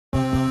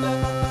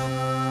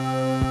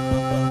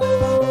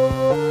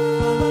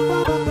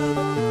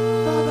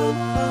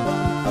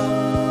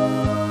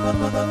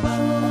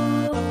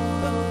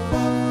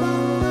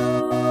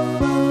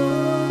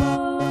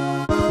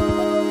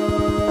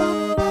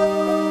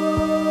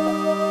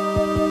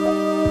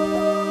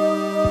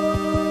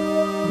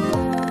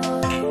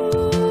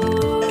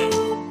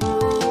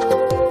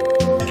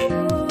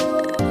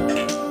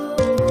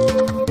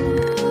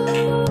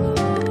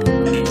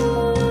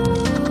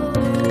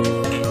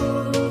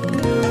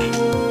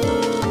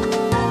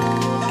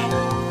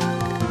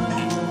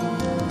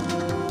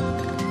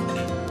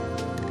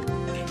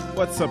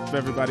What's up,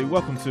 everybody?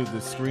 Welcome to the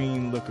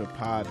Screen Looker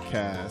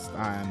Podcast.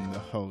 I'm the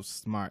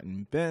host,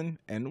 Martin Ben,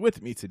 and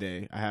with me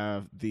today, I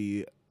have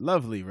the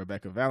lovely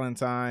Rebecca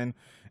Valentine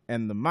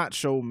and the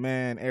macho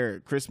man,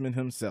 Eric Chrisman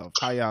himself.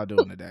 How y'all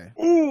doing today?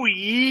 Ooh,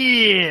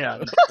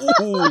 yeah.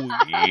 Ooh,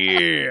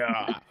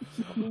 yeah.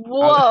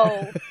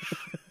 Whoa.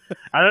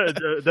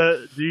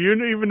 Do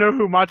you even know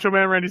who Macho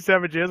Man Randy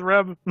Savage is,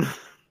 Reb?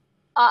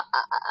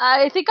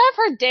 I think I've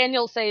heard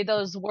Daniel say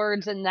those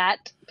words in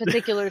that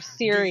particular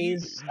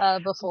series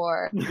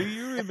before. Do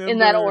you remember, in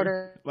that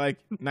order, like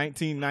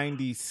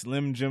 1990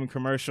 Slim Jim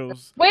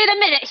commercials? Wait a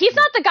minute. He's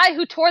not the guy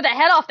who tore the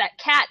head off that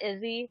cat,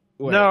 is he?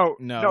 Wait, no.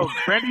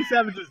 Randy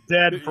Savage is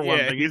dead for one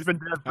thing. He's been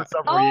dead for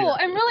several years. Oh,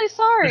 I'm really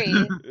sorry.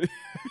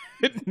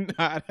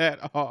 Not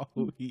at all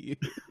who he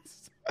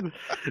is.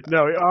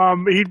 No,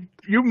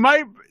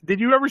 did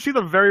you ever see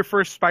the very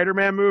first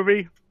Spider-Man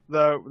movie?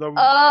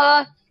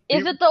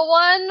 Is it the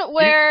one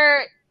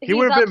where he's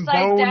would have been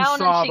upside down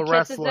Bonesaw and she the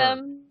kisses wrestler.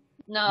 him?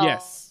 No.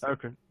 Yes.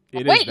 Okay.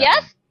 It Wait, is that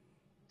yes? one.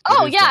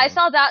 Oh, It is yeah, that I one.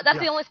 saw that. That's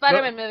Yeah. the only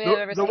Spider-Man movie I've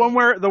ever The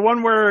seen.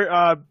 one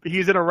where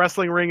he's in a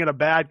wrestling ring in a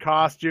bad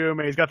costume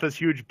and he's got this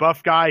huge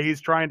buff guy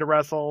he's trying to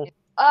wrestle.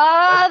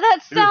 That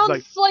It was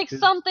sounds like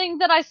something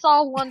that I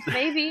saw once,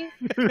 maybe.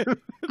 The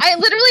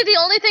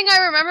only thing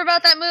I remember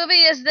about that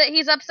movie is that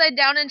he's upside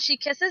down and she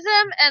kisses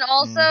him, and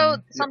also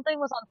Something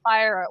was on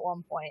fire at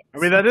one point. I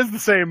mean, that is the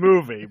same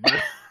movie, but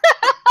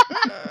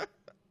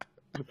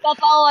That's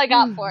all I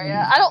got for you.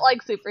 I don't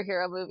like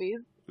superhero movies.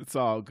 It's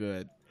all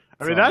good.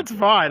 I mean, that's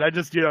fine. I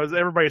just,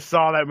 everybody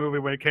saw that movie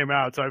when it came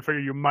out, so I figure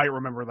you might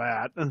remember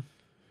that.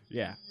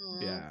 Yeah.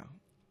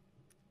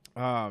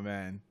 Oh,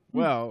 man.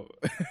 Well,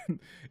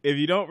 if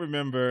you don't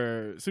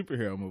remember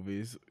superhero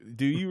movies,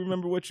 do you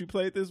remember what you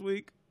played this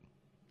week?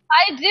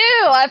 I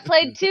do. I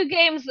played 2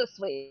 games this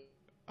week.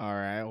 All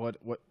right.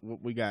 What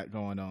we got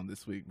going on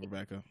this week,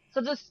 Rebecca?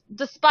 So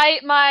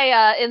despite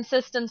my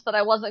insistence that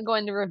I wasn't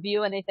going to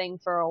review anything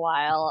for a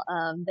while,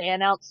 they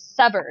announced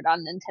Severed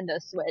on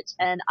Nintendo Switch,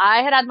 and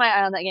I had my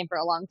eye on that game for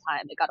a long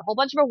time. It got a whole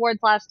bunch of awards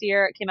last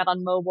year. It came out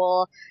on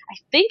mobile. I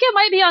think it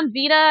might be on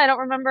Vita. I don't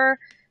remember.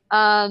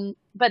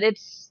 But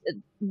it's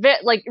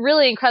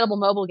really incredible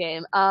mobile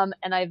game.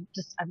 And I've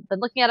been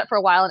looking at it for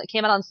a while, and it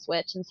came out on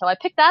Switch, and so I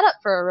picked that up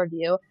for a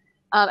review.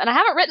 And I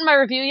haven't written my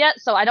review yet,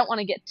 so I don't want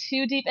to get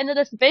too deep into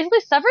this. Basically,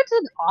 Severed's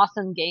an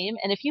awesome game,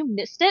 and if you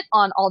missed it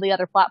on all the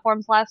other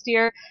platforms last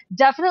year,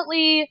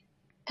 definitely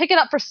pick it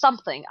up for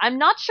something. I'm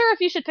not sure if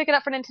you should pick it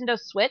up for Nintendo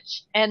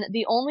Switch, and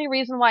the only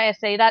reason why I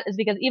say that is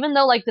because even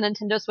though the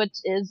Nintendo Switch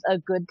is a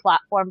good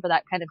platform for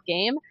that kind of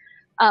game,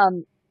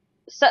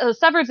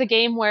 Severed's a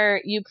game where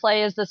you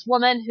play as this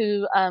woman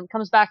who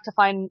comes back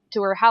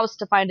to her house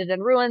to find it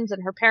in ruins,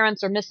 and her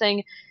parents are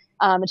missing.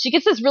 And she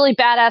gets this really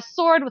badass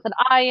sword with an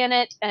eye in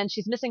it, and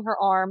she's missing her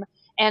arm.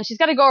 And she's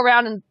got to go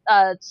around and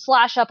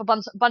slash up a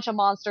bunch of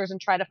monsters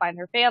and try to find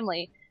her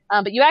family.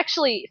 But you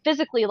actually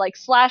physically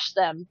slash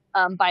them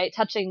by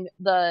touching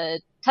the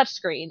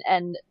touchscreen.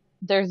 And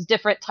there's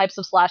different types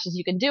of slashes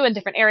you can do in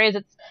different areas.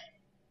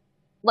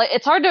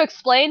 It's hard to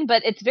explain,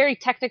 but it's very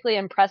technically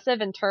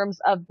impressive in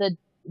terms of the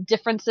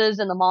differences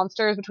in the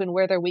monsters between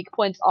where their weak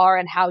points are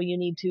and how you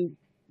need to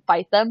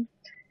fight them.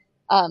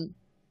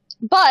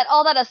 But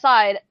all that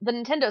aside, the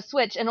Nintendo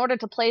Switch, in order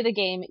to play the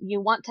game,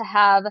 you want to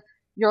have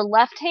your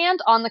left hand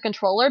on the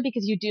controller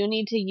because you do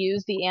need to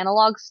use the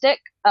analog stick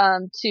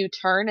to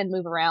turn and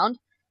move around.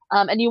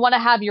 And you want to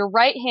have your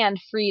right hand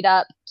freed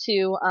up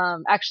to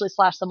actually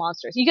slash the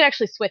monsters. You can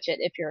actually switch it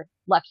if you're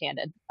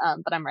left-handed,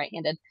 but I'm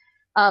right-handed.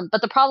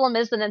 But the problem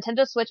is the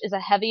Nintendo Switch is a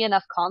heavy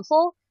enough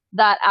console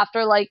that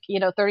after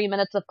 30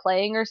 minutes of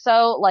playing or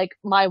so,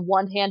 my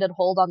one-handed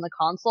hold on the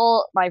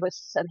console, my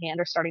wrists and hand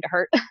are starting to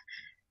hurt.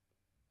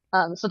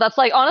 So that's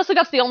honestly,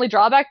 that's the only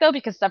drawback though,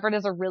 because Severed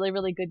is a really,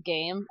 really good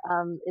game.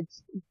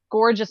 It's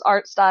gorgeous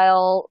art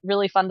style,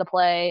 really fun to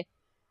play.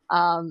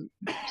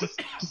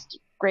 Just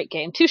great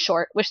game. Too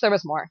short. Wish there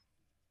was more.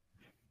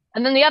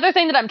 And then the other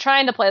thing that I'm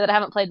trying to play that I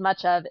haven't played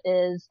much of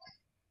is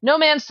No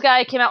Man's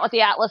Sky came out with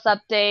the Atlas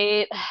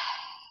update.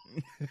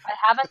 I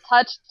haven't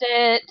touched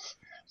it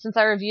since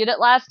I reviewed it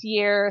last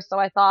year, so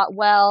I thought,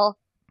 well,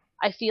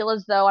 I feel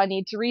as though I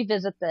need to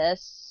revisit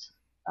this.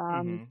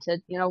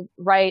 To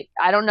write,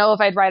 I don't know if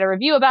I'd write a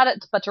review about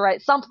it, but to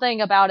write something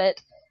about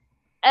it.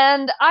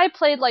 And I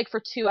played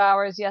for 2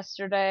 hours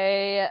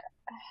yesterday.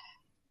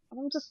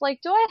 I'm just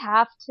do I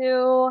have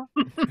to?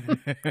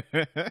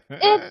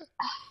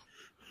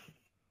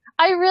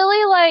 I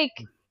really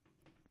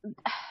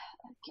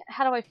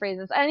how do I phrase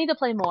this? I need to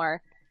play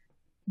more.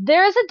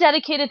 There is a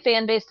dedicated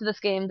fan base to this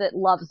game that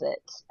loves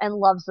it and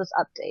loves this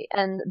update,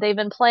 and they've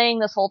been playing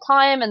this whole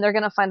time, and they're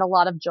going to find a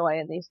lot of joy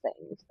in these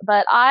things.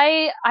 But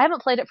I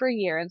haven't played it for a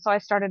year, and so I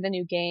started a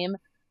new game,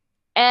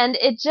 and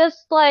it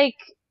just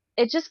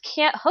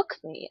can't hook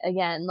me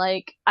again.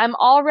 I'm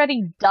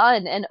already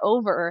done and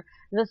over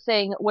the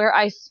thing where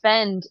I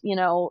spend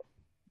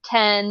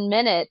 10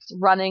 minutes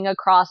running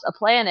across a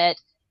planet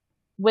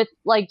with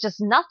just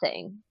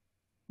nothing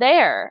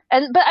there.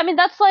 But I mean,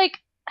 that's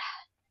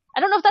I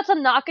don't know if that's a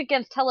knock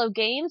against Hello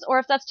Games or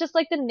if that's just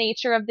like the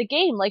nature of the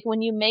game. Like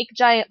when you make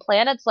giant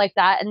planets like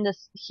that in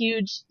this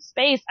huge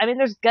space, I mean,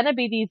 there's gonna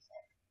be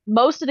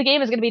most of the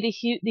game is gonna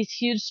be these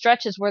huge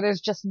stretches where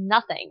there's just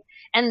nothing.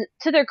 And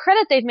to their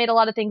credit, they've made a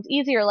lot of things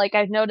easier. Like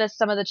I've noticed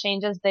some of the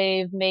changes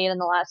they've made in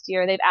the last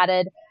year. They've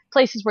added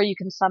places where you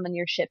can summon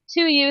your ship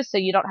to you, so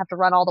you don't have to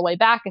run all the way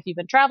back if you've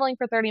been traveling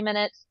for 30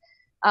 minutes.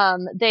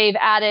 They've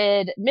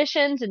added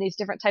missions and these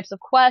different types of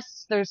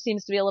quests. There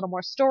seems to be a little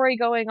more story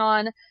going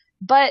on.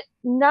 But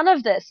none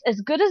of this,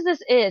 as good as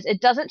this is,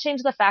 it doesn't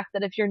change the fact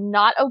that if you're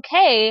not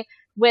okay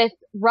with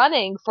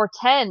running for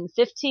 10,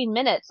 15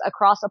 minutes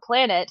across a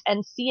planet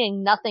and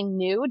seeing nothing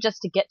new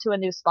just to get to a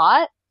new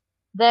spot,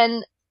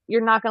 then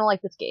you're not going to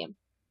like this game.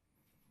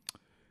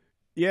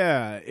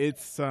 Yeah,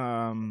 it's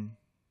to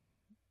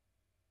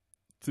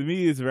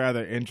me, it's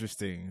rather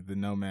interesting, the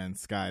No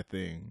Man's Sky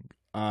thing,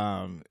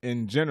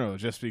 in general,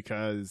 just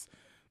because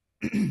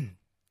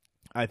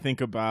I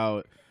think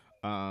about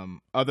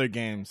other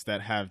games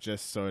that have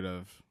just sort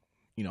of,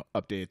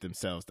 updated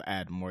themselves to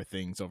add more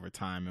things over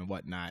time and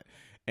whatnot.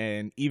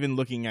 And even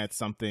looking at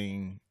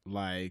something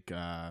like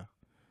I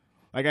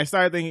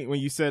started thinking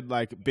when you said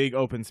like big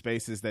open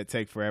spaces that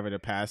take forever to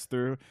pass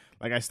through,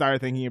 like I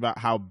started thinking about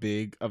how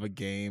big of a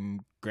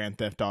game Grand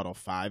Theft Auto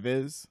 5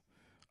 is.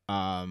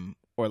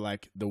 Or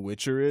like The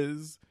Witcher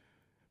is,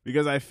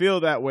 because I feel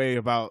that way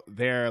about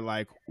their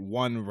like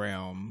one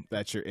realm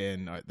that you're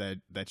in, or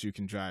that you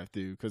can drive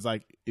through. Because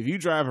like if you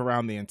drive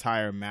around the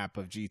entire map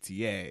of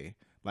GTA,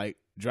 like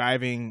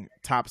driving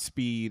top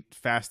speed,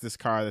 fastest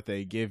car that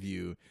they give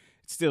you,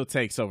 it still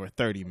takes over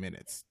 30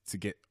 minutes to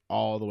get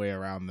all the way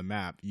around the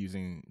map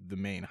using the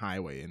main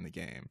highway in the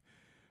game.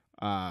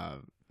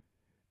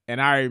 And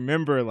I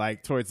remember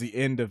like towards the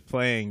end of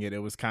playing it, it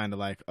was kind of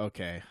like,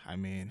 okay, I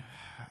mean,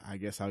 I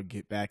guess I'll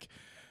get back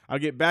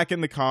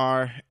in the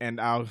car and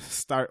I'll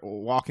start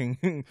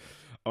walking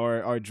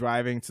or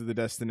driving to the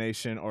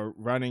destination or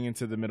running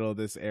into the middle of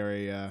this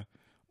area.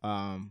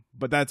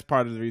 But that's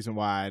part of the reason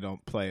why I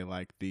don't play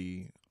like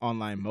the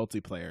online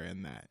multiplayer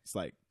in that. It's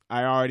like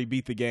I already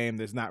beat the game.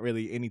 There's not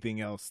really anything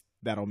else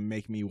that'll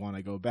make me want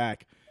to go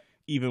back,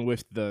 even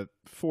with the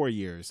 4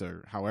 years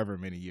or however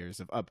many years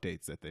of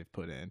updates that they've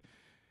put in.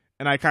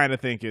 And I kind of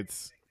think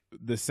it's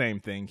the same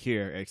thing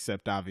here,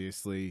 except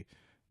obviously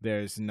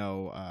there's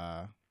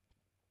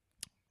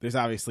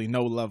obviously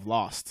no love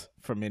lost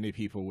for many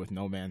people with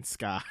No Man's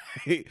Sky.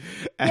 Yeah,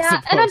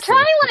 and I'm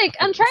trying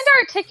to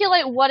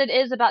articulate what it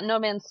is about No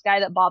Man's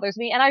Sky that bothers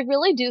me, and I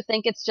really do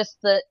think it's just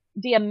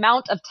the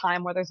amount of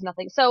time where there's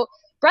nothing. So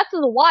Breath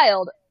of the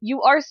Wild,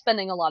 you are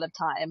spending a lot of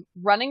time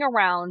running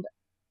around.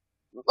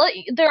 Like,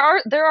 there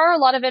are a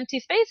lot of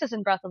empty spaces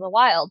in Breath of the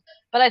Wild,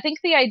 but I think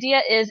the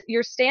idea is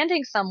you're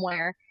standing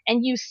somewhere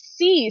and you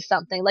see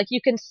something, like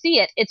you can see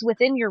it, it's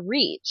within your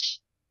reach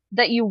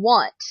that you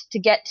want to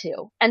get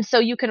to, and so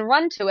you can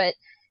run to it,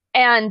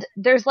 and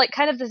there's like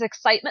kind of this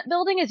excitement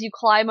building as you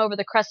climb over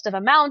the crest of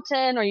a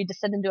mountain or you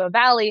descend into a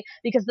valley,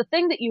 because the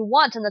thing that you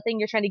want and the thing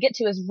you're trying to get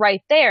to is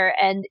right there,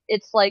 and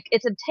it's like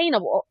it's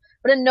obtainable.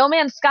 But in No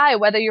Man's Sky,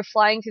 whether you're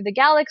flying through the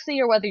galaxy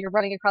or whether you're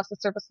running across the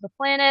surface of the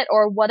planet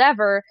or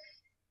whatever,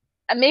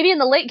 maybe in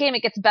the late game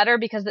it gets better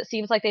because it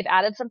seems like they've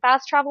added some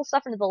fast travel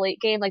stuff into the late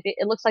game. Like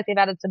it looks like they've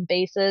added some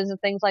bases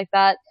and things like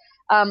that.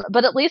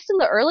 But at least in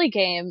the early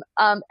game,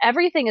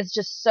 everything is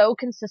just so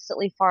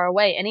consistently far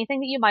away. Anything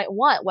that you might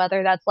want,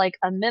 whether that's like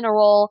a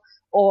mineral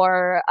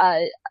or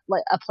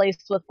like a place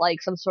with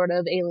like some sort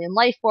of alien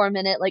life form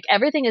in it, like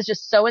everything is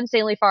just so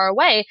insanely far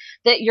away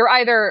that you're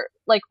either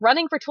like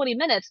running for 20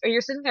 minutes or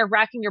you're sitting there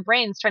racking your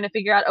brains trying to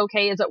figure out,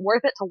 okay, is it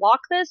worth it to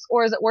walk this,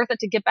 or is it worth it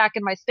to get back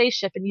in my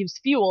spaceship and use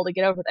fuel to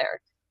get over there?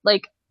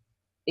 Like,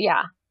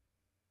 yeah.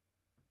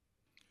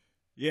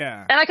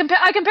 Yeah. And I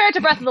compare it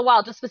to Breath of the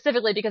Wild just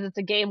specifically because it's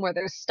a game where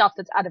there's stuff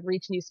that's out of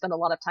reach and you spend a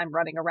lot of time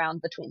running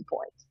around between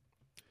points.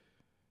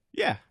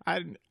 Yeah,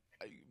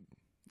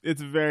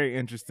 it's a very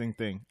interesting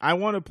thing. I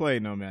want to play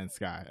No Man's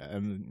Sky,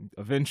 and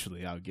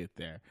eventually I'll get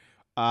there.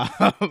 By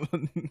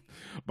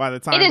the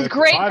time it is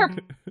great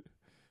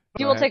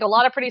you will take a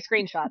lot of pretty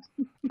screenshots.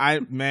 I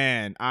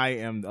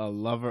am a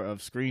lover of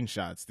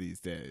screenshots these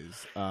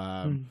days.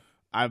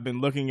 I've been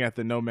looking at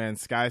the No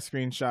Man's Sky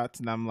screenshots,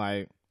 and I'm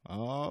like,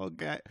 oh,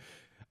 God.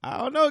 I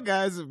don't know,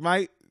 guys.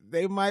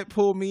 They might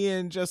pull me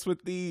in just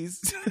with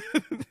these.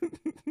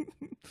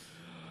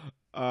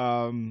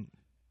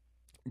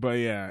 But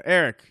yeah,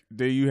 Eric,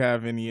 do you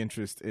have any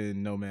interest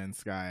in No Man's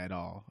Sky at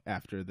all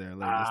after their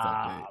latest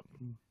update?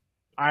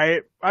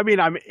 I mean,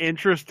 I'm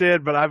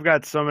interested, but I've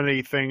got so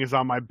many things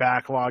on my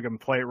backlog and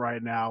plate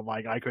right now.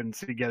 Like, I couldn't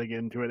see getting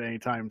into it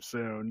anytime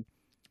soon.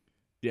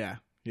 Yeah.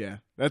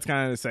 That's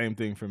kind of the same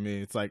thing for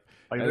me. It's like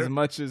as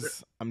much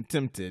as I'm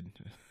tempted,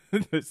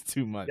 there's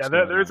too much. Yeah,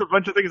 there's a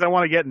bunch of things I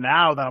want to get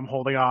now that I'm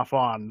holding off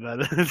on.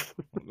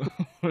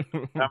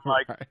 I'm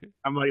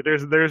like,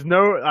 there's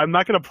no, I'm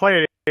not going to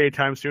play it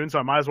anytime soon, so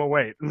I might as well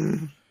wait.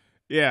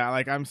 Yeah,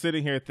 like I'm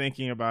sitting here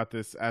thinking about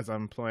this as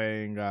I'm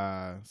playing.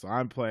 So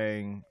I'm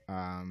playing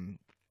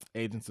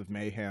Agents of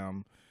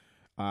Mayhem,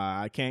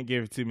 I can't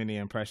give too many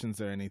impressions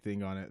or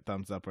anything on it,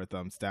 thumbs up or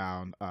thumbs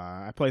down.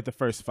 I played the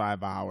first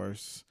 5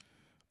 hours,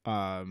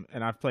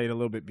 and I've played a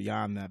little bit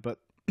beyond that. But,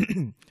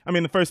 I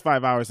mean, the first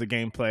 5 hours of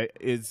gameplay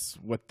is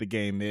what the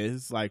game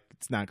is. Like,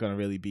 it's not going to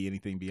really be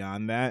anything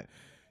beyond that.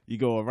 You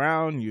go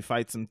around, you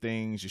fight some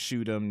things, you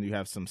shoot them, you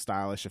have some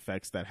stylish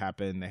effects that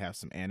happen. They have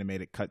some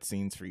animated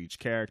cutscenes for each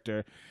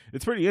character.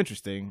 It's pretty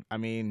interesting. I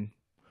mean,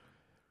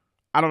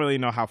 I don't really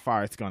know how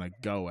far it's going to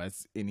go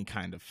as any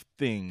kind of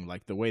thing.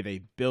 Like, the way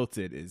they built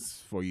it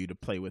is for you to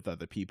play with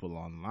other people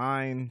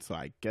online. So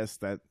I guess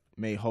that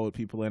may hold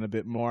people in a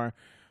bit more.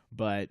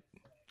 But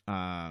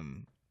I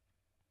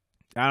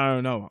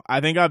don't know.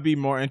 I think I'd be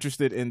more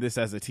interested in this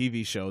as a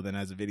TV show than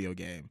as a video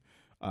game.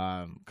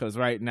 Because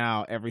right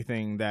now,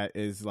 everything that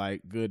is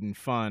like good and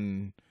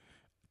fun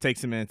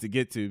takes a minute to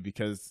get to,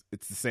 because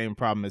it's the same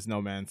problem as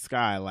No Man's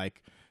Sky.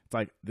 Like, it's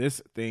like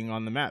this thing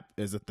on the map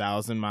is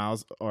 1,000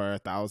 miles or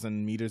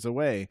 1,000 meters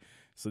away.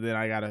 So then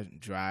I got to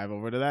drive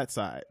over to that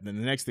side. Then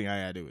the next thing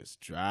I got to do is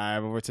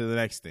drive over to the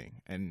next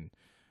thing. And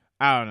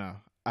I don't know.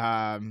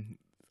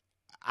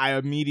 I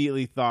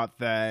immediately thought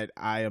that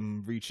I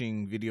am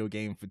reaching video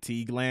game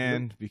fatigue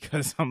land,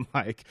 because I'm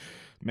like,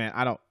 man,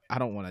 I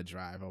don't want to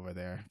drive over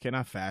there. Can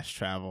I fast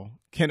travel?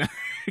 Can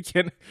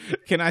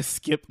I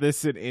skip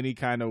this in any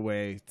kind of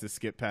way to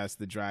skip past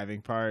the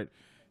driving part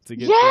to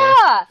get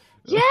there?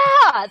 Yeah,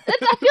 I feel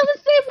the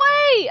same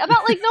way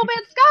about like No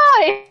Man's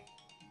Sky.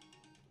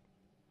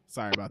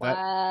 Sorry about that.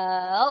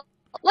 Well,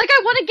 like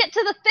I want to get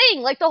to the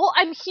thing. Like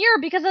I'm here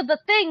because of the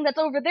thing that's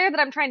over there that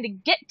I'm trying to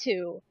get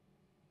to.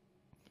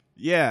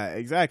 Yeah,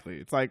 exactly.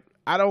 It's like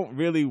I don't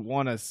really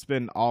want to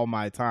spend all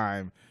my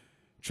time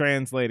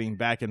translating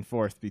back and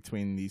forth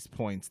between these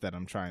points that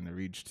I'm trying to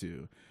reach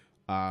to.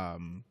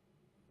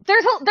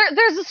 There's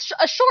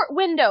a short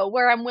window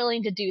where I'm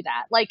willing to do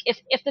that. Like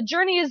if the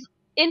journey is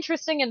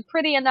interesting and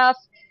pretty enough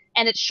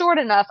and it's short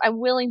enough, I'm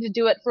willing to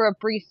do it for a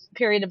brief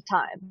period of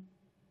time.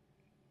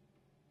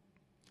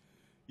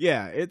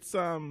 Yeah, it's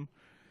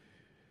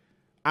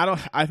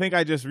I think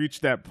I just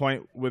reached that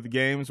point with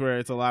games where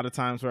it's a lot of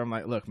times where I'm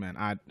like, look, man,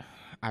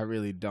 I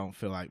really don't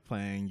feel like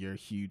playing your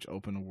huge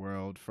open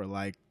world for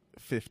like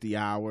 50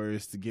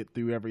 hours to get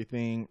through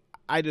everything.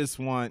 I just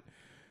want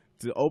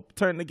to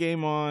turn the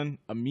game on,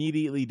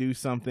 immediately do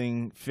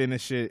something,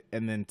 finish it,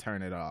 and then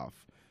turn it off.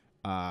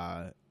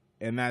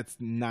 And that's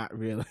not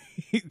really,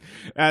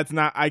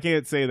 I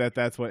can't say that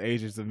that's what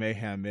Agents of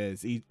Mayhem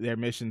is. Their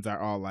missions are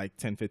all like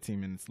 10,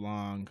 15 minutes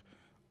long.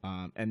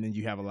 And then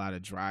you have a lot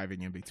of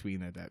driving in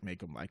between it that make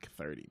them like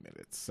 30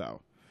 minutes.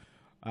 So,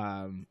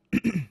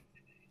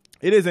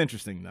 it is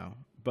interesting though.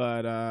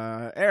 But,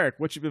 Eric,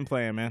 what you been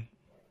playing, man?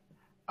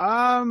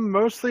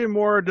 Mostly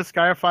more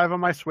Disgaea 5 on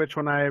my Switch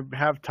when I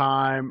have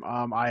time.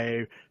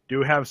 I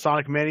do have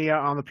Sonic Mania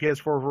on the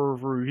PS4 for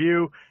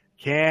review.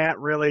 Can't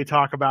really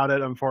talk about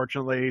it,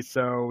 unfortunately.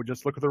 So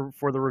just look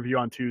for the review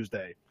on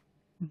Tuesday.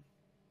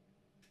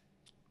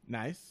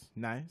 Nice.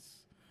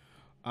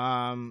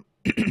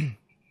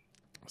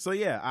 So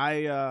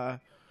yeah,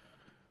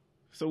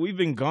 so we've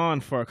been gone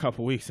for a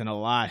couple weeks, and a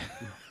lot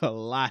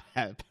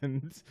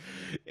happened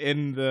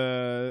in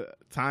the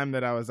time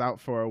that I was out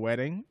for a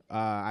wedding.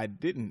 I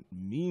didn't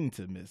mean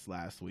to miss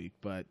last week,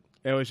 but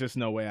there was just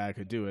no way I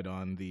could do it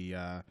on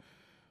the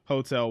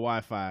hotel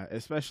Wi-Fi,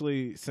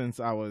 especially since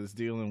I was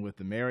dealing with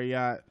the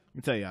Marriott. Let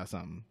me tell y'all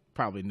something.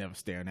 Probably never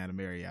staring at a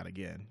Marriott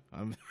again.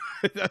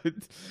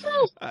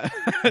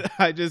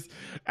 I just,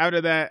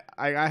 after that,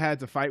 I had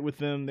to fight with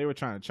them. They were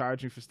trying to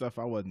charge me for stuff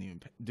I wasn't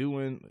even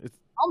doing.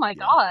 Oh my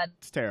God.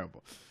 It's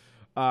terrible.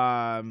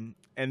 And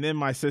then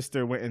my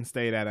sister went and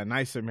stayed at a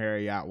nicer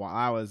Marriott while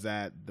I was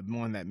at the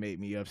one that made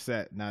me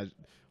upset. Now,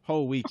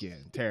 whole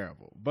weekend,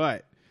 terrible.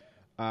 But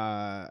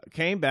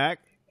came back,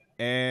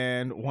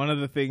 and one of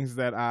the things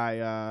that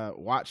I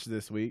watched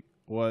this week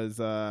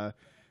was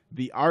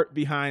the art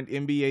behind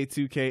NBA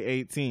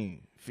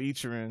 2K18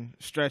 featuring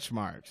stretch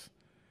marks.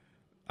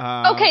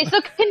 Okay, so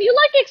can you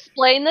like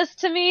explain this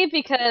to me,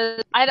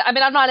 because I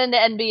mean I'm not into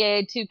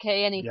NBA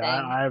 2K anything.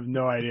 Yeah, I have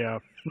no idea.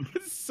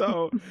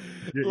 So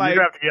you like,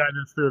 have to guide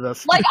us through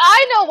this. Like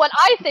I know what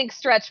I think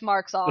stretch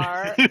marks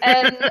are,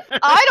 and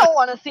I don't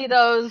want to see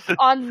those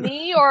on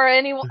me or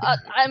anyone.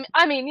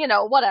 I mean, you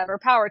know, whatever,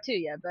 power to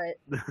you,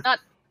 but not.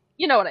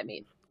 You know what I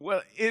mean?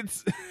 Well,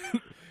 it's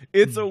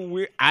a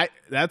weird.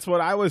 That's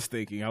what I was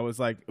thinking. I was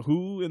like,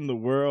 who in the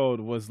world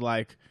was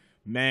like,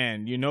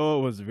 man, you know,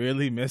 it was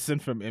really missing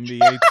from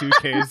NBA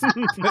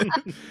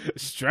 2K's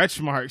stretch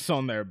marks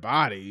on their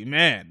body.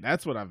 Man,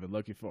 that's what I've been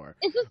looking for.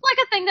 Is this like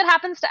a thing that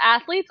happens to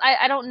athletes?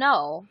 I don't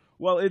know.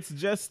 Well, it's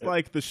just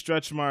like the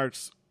stretch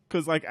marks,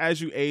 because like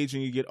as you age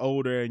and you get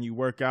older and you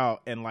work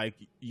out and like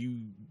you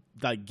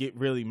like get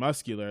really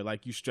muscular,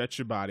 like you stretch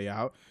your body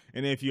out,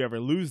 and if you ever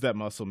lose that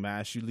muscle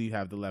mass, you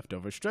have the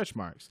leftover stretch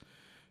marks.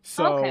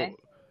 So, okay.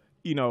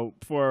 You know,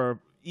 for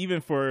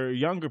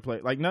younger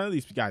players, like none of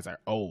these guys are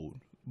old,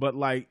 but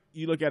like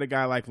you look at a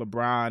guy like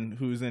LeBron,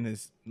 who's in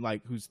his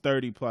who's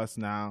 30 plus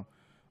now.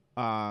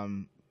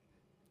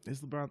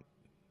 Is LeBron?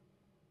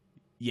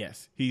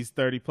 Yes, he's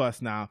 30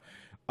 plus now.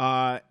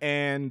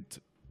 And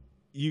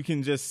you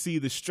can just see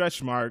the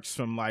stretch marks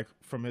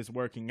from his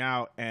working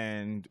out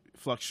and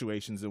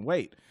fluctuations in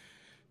weight.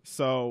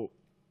 So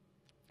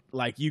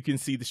like you can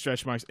see the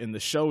stretch marks in the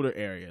shoulder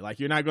area. Like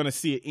you're not going to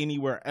see it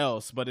anywhere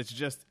else, but it's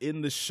just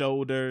in the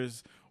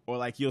shoulders, or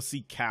like you'll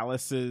see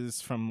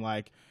calluses from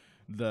like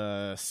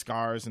the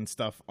scars and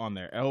stuff on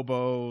their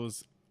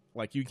elbows.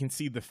 Like you can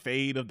see the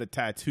fade of the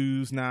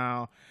tattoos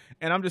now.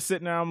 And I'm just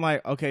sitting there, I'm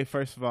like, okay,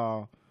 first of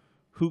all,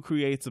 who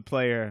creates a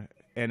player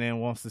and then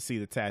wants to see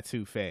the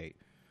tattoo fade?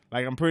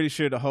 Like, I'm pretty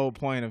sure the whole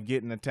point of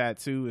getting a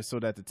tattoo is so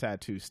that the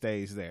tattoo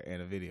stays there in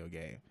a video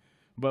game.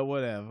 But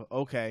whatever.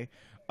 Okay.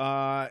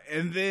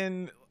 And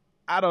then,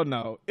 I don't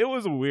know. It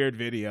was a weird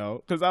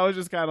video because I was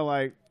just kind of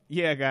like,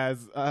 yeah,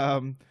 guys,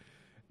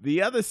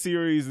 the other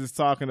series is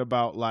talking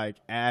about, like,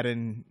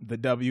 adding the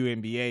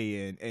WNBA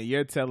in, and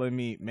you're telling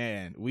me,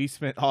 man, we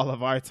spent all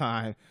of our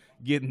time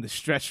getting the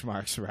stretch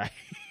marks right.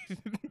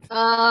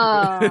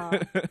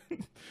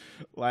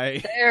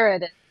 Like, there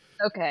it is.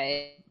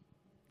 Okay.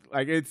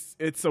 Like,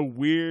 it's a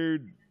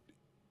weird,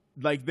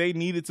 like, they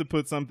needed to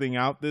put something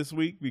out this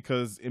week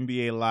because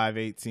NBA Live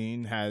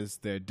 18 has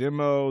their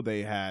demo.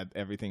 They had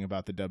everything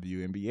about the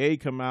WNBA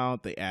come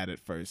out. They added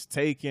First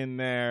Take in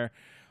there.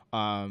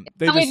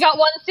 We've got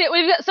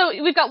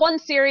one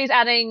series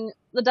adding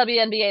the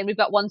WNBA, and we've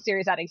got one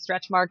series adding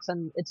stretch marks,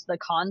 and it's the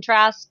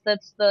contrast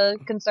that's the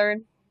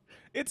concern.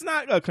 It's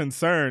not a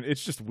concern.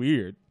 It's just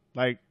weird.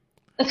 Like,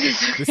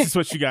 this is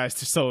what you guys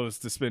chose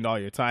to spend all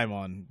your time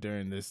on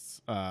during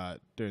this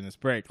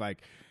break.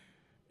 Like,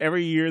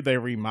 every year they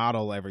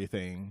remodel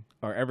everything,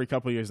 or every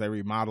couple of years they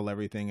remodel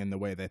everything in the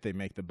way that they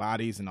make the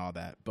bodies and all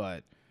that.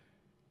 But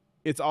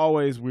it's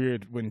always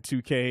weird when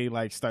 2K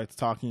like starts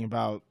talking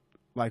about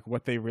like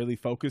what they really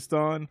focused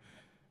on,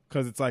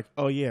 because it's like,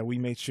 oh yeah, we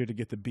made sure to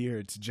get the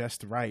beards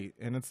just right,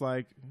 and it's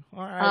like,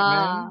 all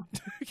right, man,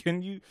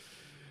 can you?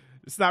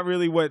 It's not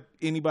really what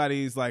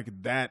anybody's like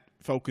that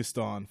focused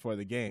on for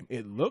the game.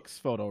 It looks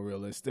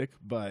photorealistic,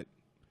 but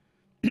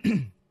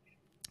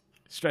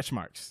stretch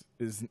marks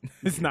is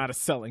not a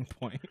selling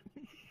point.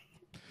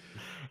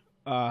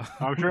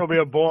 I'm sure it'll be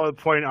a bullet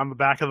point on the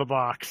back of the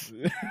box.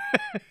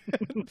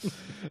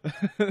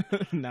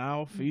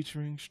 Now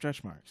featuring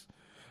stretch marks.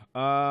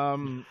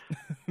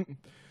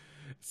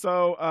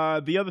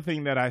 So the other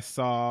thing that I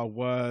saw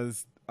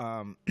was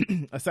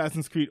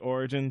Assassin's Creed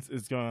Origins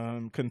is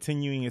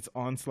continuing its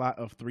onslaught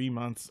of 3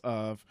 months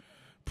of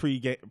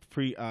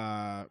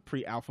pre-alpha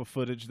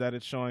footage that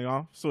it's showing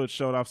off. So it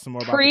showed off some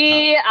more about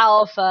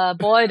pre-alpha.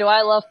 Boy, do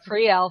I love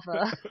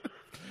pre-alpha.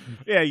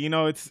 Yeah, you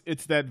know,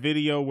 it's that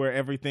video where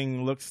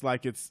everything looks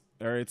like it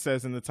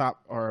says in the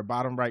top or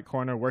bottom right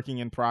corner, working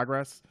in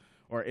progress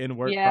or in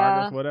work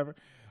progress, whatever.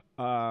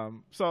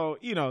 So,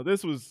 you know,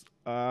 this was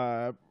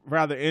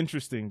rather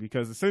interesting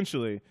because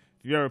essentially,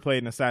 if you ever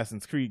played an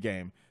Assassin's Creed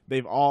game,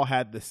 they've all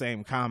had the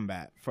same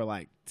combat for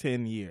like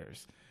 10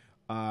 years.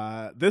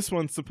 This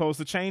one's supposed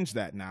to change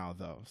that now,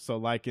 though. So,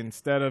 like,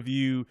 instead of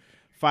you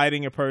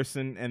fighting a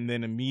person and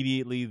then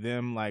immediately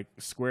them, like,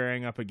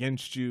 squaring up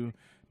against you,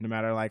 no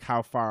matter, like,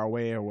 how far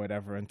away or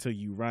whatever, until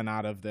you run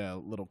out of the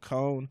little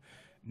cone,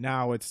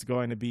 now it's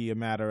going to be a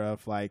matter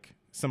of, like,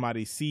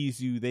 somebody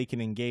sees you, they can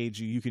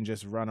engage you, you can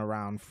just run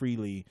around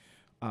freely,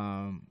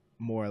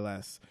 more or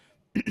less.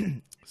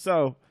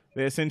 So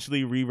they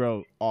essentially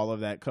rewrote all of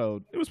that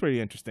code. It was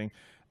pretty interesting.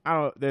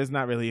 There's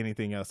not really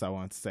anything else I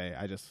want to say.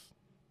 I just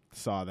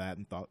saw that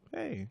and thought,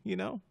 hey, you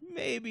know,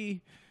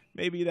 maybe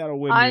that'll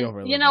win me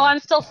over. You know, I'm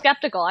still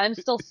skeptical. I'm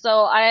still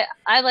I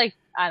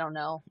don't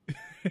know.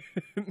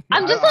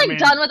 I'm just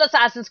done with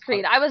Assassin's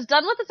Creed. I was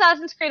done with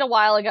Assassin's Creed a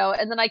while ago,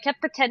 and then I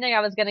kept pretending I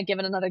was going to give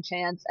it another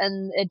chance,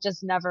 and it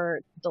just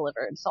never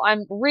delivered. So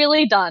I'm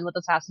really done with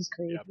Assassin's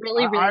Creed.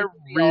 Yeah, I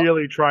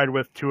really tried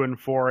with 2 and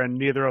 4, and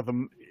neither of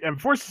them. And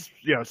 4's,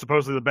 you know,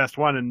 supposedly the best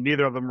one, and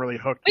neither of them really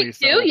hooked me. Wait,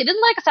 2? You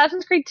didn't like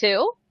Assassin's Creed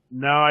 2?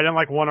 No, I didn't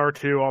like 1 or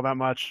 2 all that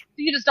much.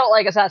 You just don't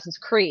like Assassin's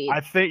Creed. I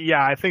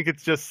think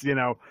it's just, you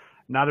know,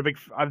 not a big.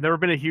 I've never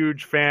been a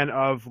huge fan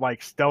of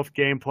like stealth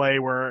gameplay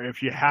where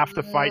if you have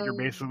to fight, you're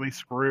basically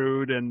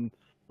screwed, and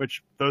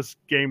which those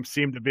games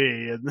seem to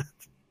be.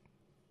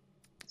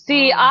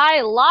 See, I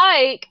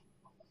liked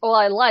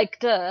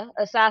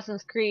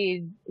Assassin's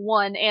Creed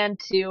 1 and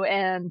 2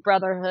 and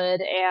Brotherhood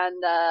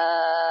and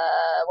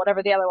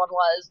whatever the other one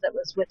was that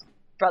was with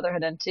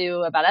Brotherhood and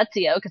 2 about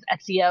Ezio, because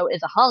Ezio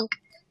is a hunk.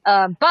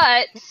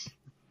 But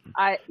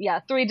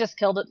 3 just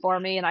killed it for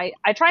me, and I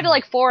tried to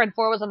like 4, and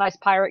 4 was a nice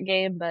pirate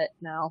game, but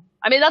no.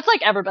 I mean, that's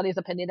like everybody's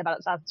opinion about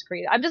Assassin's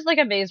Creed. I'm just like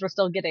amazed we're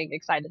still getting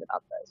excited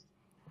about this.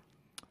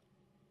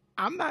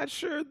 I'm not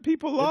sure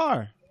people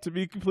are, to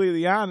be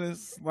completely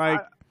honest.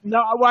 Like,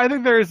 I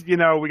think there's, you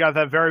know, we got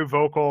that very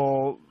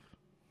vocal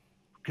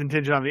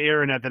contingent on the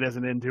internet that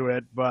isn't into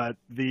it, but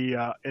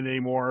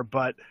anymore,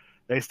 but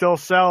they still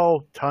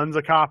sell tons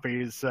of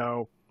copies,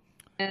 so.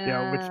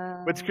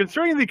 Yeah, which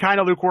considering the kind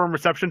of lukewarm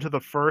reception to the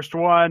first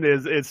one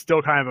is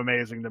still kind of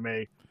amazing to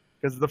me,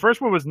 because the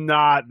first one was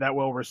not that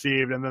well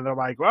received, and then they're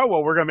like, well,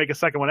 we're gonna make a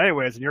second one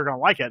anyways, and you're gonna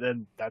like it,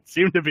 and that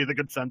seemed to be the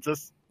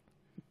consensus.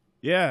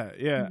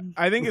 Yeah.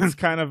 I think it's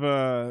kind of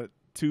a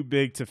too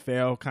big to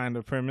fail kind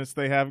of premise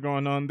they have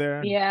going on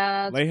there.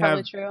 Yeah, that's They probably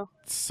have true.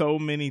 so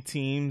many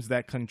teams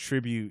that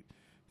contribute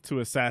to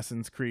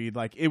Assassin's Creed.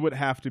 Like, it would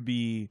have to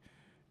be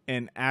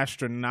an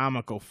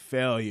astronomical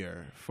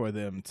failure for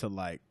them to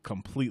like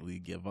completely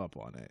give up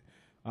on it.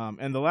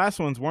 And the last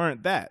ones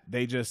weren't that.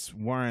 They just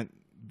weren't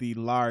the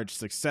large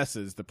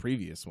successes the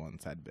previous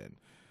ones had been.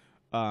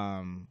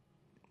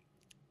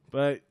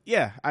 But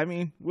yeah, I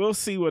mean, we'll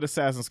see what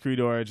Assassin's Creed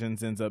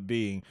Origins ends up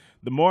being.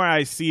 The more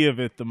I see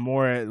of it, the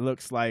more it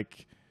looks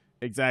like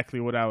exactly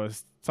what I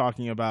was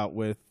talking about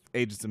with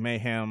Agents of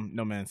Mayhem,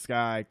 No Man's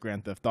Sky,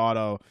 Grand Theft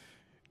Auto.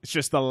 It's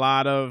just a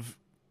lot of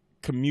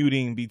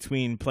commuting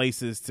between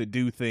places to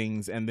do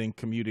things and then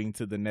commuting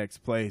to the next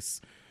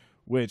place,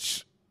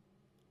 which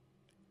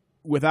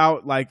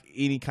without like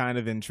any kind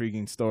of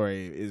intriguing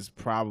story is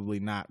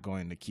probably not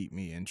going to keep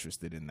me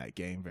interested in that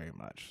game very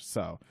much.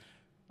 So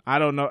I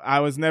don't know.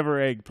 I was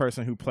never a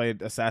person who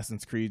played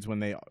Assassin's Creeds when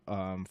they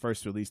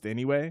first released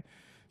anyway.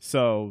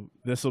 So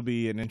this will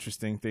be an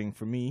interesting thing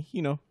for me,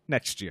 you know,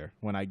 next year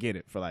when I get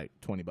it for like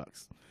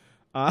 $20.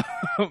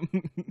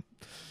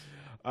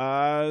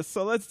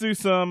 So let's do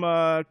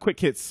some quick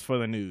hits for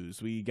the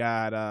news. We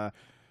got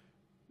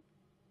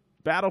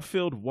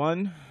Battlefield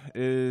 1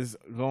 is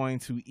going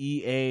to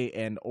EA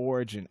and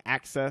Origin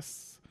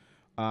Access.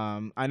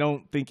 I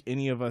don't think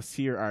any of us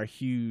here are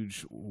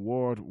huge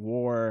World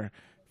War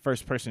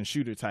first-person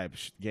shooter type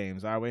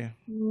games, are we?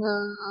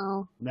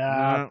 No.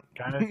 Nah,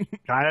 kind of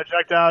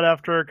checked out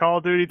after Call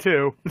of Duty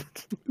 2.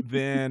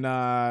 Then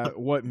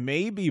what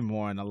may be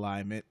more in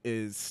alignment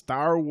is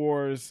Star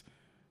Wars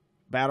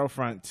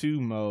Battlefront 2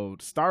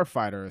 mode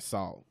Starfighter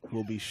Assault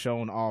will be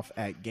shown off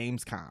at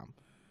Gamescom.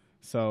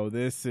 So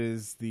this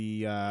is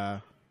the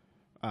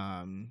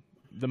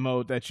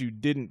mode that you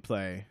didn't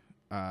play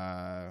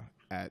at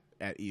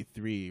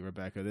E3,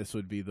 Rebecca. This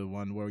would be the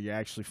one where you're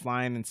actually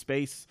flying in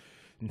space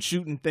and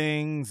shooting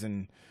things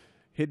and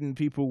hitting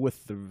people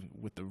with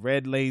the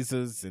red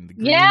lasers and the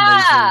green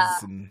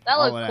lasers and that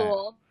all looked of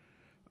cool.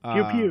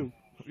 Pew pew.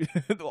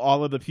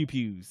 all of the pew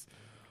pews.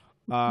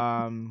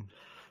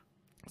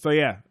 So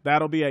yeah,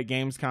 that'll be at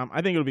Gamescom.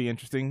 I think it'll be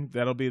interesting.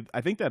 I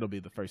think that'll be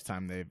the first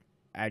time they've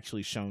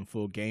actually shown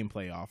full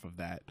gameplay off of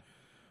that.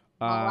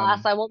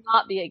 Alas, I will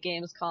not be at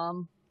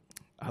Gamescom.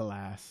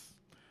 Alas.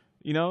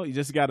 You know, you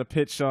just got to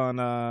pitch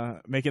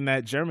on making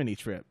that Germany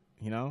trip,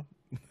 you know?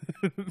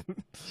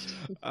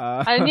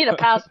 I need a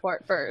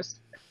passport first.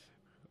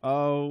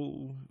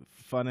 Oh,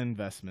 fun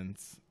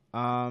investments.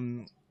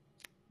 PUBG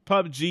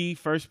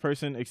first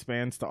person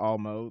expands to all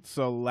modes.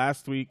 So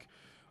last week,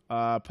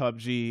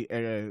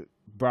 PUBG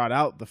brought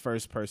out the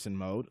first person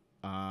mode,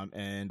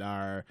 and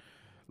our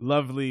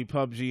lovely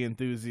PUBG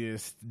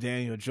enthusiast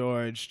Daniel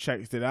George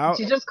checked it out.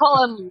 Did you just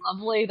call him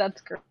lovely? That's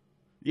great.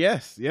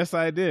 Yes,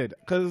 I did,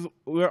 because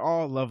we're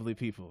all lovely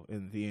people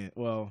in the end.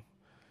 Well,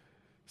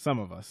 some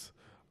of us.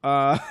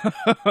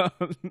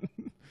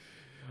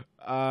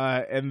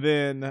 And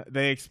then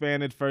they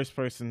expanded first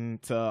person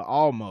to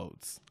all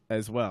modes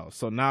as well.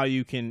 So now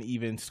you can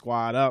even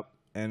squad up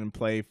and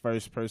play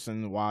first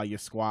person while you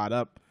squad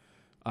up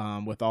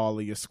with all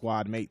of your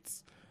squad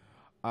mates.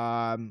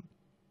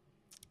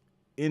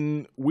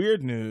 In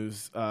weird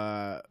news,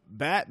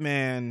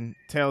 Batman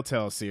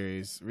Telltale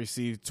series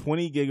received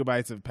 20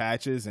 gigabytes of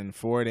patches in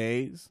 4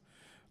 days.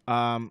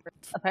 And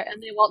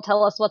they won't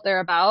tell us what they're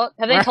about.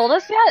 Have they told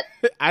us yet?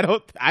 I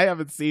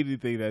haven't seen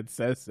anything that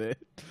says it.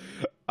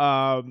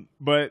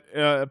 But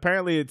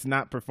apparently it's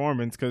not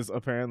performance, because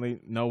apparently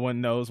no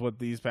one knows what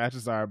these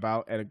patches are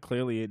about, and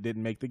clearly it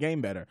didn't make the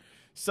game better.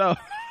 So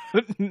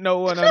no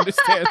one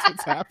understands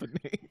what's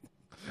happening.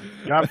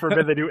 God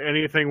forbid they do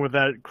anything with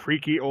that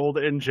creaky old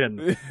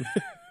engine.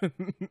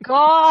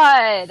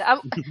 God.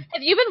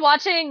 Have you been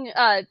watching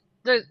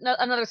there's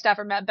another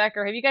staffer, Matt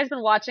Becker. Have you guys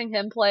been watching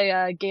him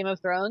play Game of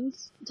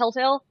Thrones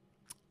Telltale?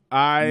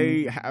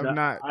 I have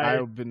not. I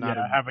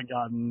haven't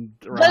gotten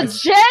around. The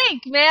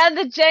jank, man.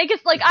 The jank is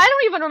like, I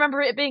don't even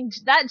remember it being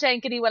that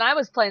jankety when I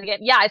was playing the game.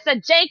 Yeah, I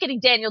said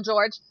jankety, Daniel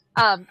George.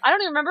 I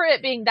don't even remember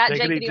it being that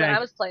jankety when I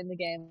was playing the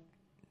game.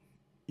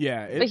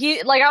 Yeah. But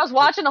I was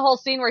watching a whole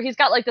scene where he's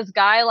got like this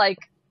guy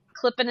like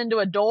clipping into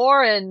a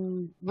door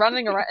and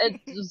running around.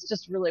 It was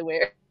just really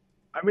weird.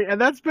 I mean,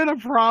 and that's been a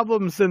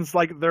problem since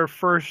like their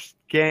first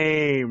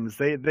games.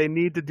 They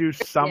need to do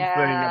something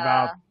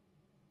about.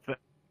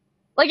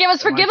 Like, it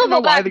was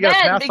forgivable back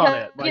then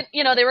because, like,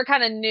 they were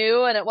kind of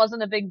new and it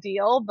wasn't a big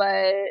deal.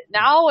 But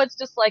now it's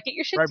just like, get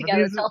your shit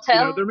together,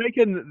 Telltale. They're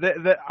making,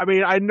 I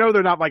mean, I know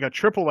they're not like a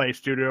AAA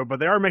studio, but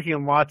they are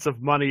making lots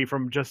of money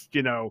from just,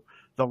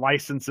 the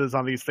licenses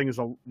on these things,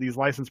 these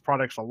licensed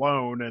products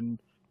alone, and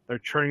they're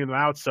churning them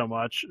out so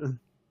much.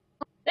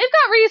 They've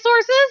got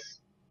resources.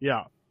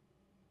 Yeah.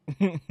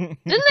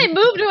 Didn't they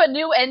move to a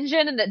new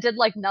engine and it did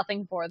like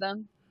nothing for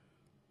them?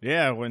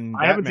 Yeah, when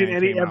I haven't seen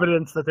any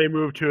evidence that they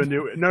moved to a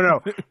new.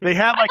 No, they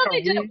had like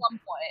they did at one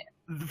point.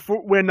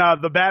 When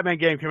the Batman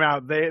game came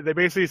out, they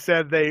basically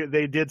said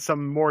they did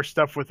some more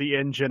stuff with the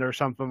engine or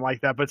something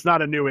like that, but it's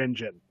not a new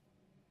engine.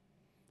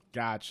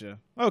 Gotcha.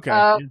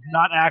 Okay. It's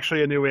not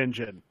actually a new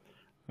engine.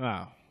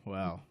 Oh,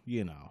 well,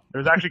 you know.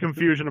 There's actually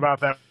confusion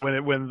about that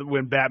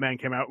when Batman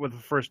came out with the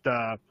first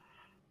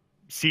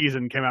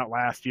season came out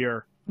last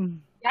year.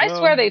 I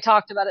swear they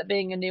talked about it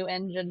being a new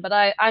engine, but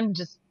I'm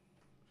just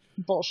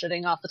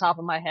bullshitting off the top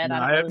of my head. No, I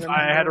don't really remember.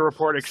 I had to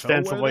report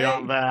extensively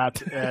on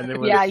that, and it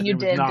was, Yeah, you it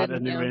was did, not a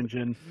didn't new you?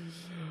 engine.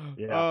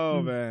 Yeah.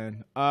 Oh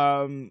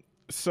man.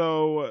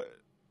 So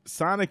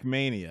Sonic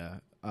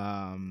Mania,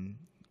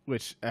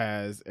 which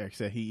as Eric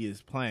said he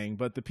is playing,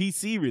 but the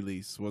PC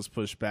release was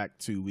pushed back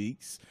 2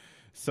 weeks.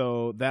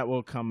 So that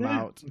will come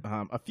out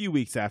a few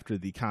weeks after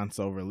the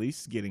console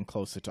release, getting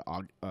closer to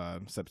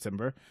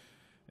September.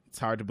 It's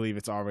hard to believe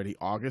it's already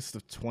August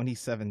of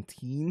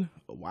 2017.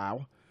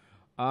 Wow.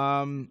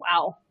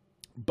 Wow.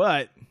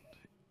 But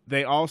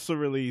they also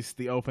released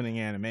the opening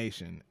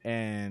animation,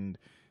 and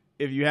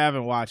if you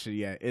haven't watched it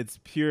yet, it's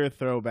pure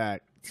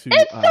throwback to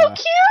It's so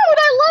cute.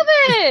 I love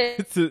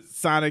it. to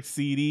Sonic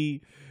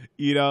CD.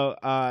 You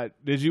know,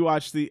 did you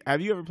watch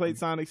have you ever played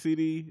Sonic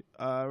CD,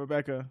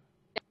 Rebecca?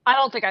 I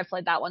don't think I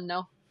played that one.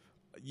 No.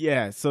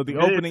 Yeah, so the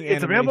opening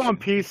it's available on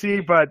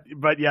PC,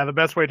 but yeah, the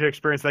best way to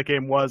experience that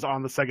game was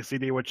on the Sega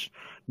CD, which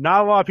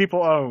not a lot of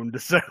people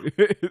owned. So,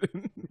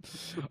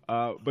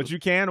 but you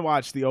can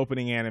watch the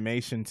opening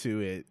animation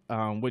to it,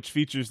 which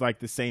features like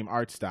the same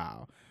art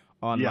style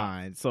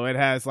online. So it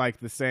has like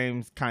the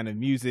same kind of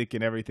music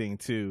and everything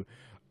too.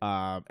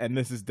 And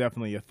this is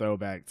definitely a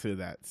throwback to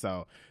that.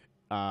 So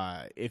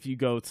if you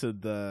go to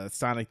the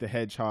Sonic the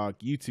Hedgehog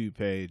YouTube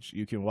page,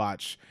 you can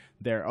watch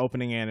their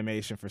opening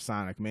animation for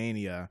Sonic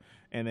Mania.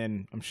 And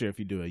then I'm sure if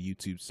you do a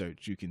YouTube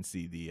search, you can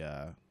see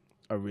the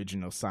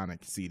original Sonic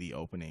CD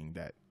opening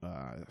that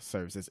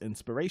serves as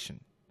inspiration.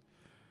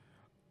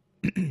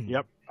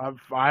 Yep,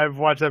 I've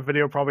watched that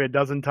video probably a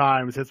dozen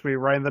times. Hits me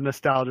right in the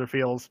nostalgia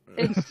feels.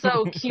 It's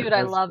so cute.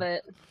 I love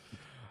it.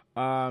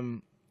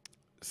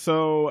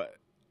 So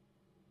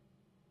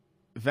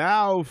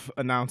Valve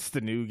announced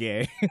a new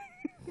game.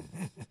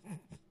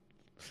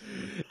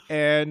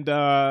 And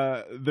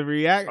the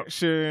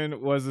reaction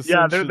was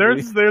essentially... Yeah,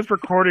 there's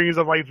recordings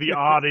of like the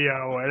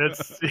audio, and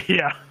it's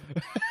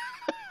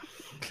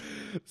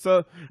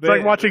So it's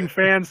like watching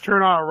fans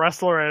turn on a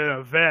wrestler at an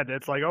event.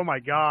 It's like, oh my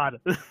god.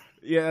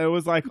 Yeah, it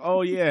was like,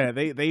 oh yeah,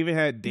 they even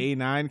had Day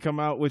 9 come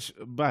out, which,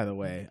 by the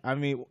way, I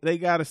mean, they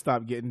got to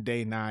stop getting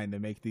Day 9 to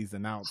make these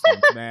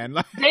announcements, man.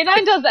 Day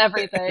 9 does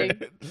everything.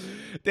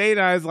 Day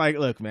 9's like,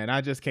 look, man,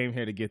 I just came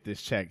here to get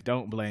this check.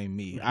 Don't blame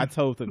me. I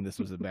told them this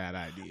was a bad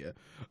idea.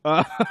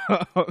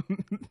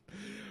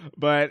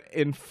 But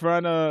in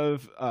front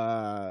of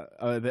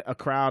a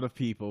crowd of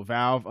people,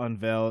 Valve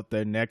unveiled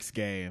their next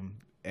game,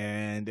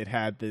 and it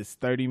had this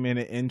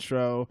 30-minute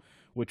intro,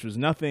 which was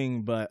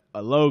nothing but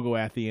a logo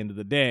at the end of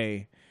the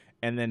day.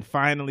 And then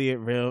finally it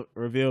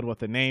revealed what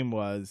the name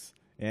was,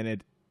 and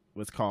it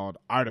was called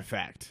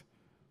Artifact,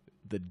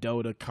 the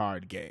Dota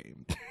card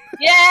game.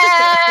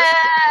 Yeah!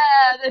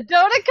 The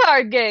Dota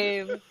card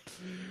game.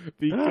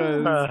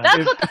 Because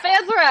That's what the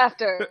fans were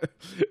after.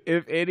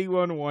 If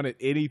anyone wanted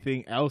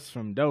anything else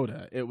from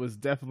Dota, it was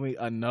definitely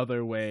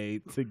another way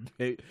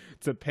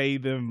to pay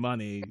them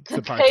money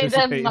to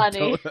participate in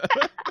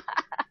Dota.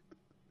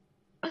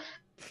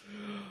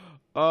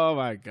 Oh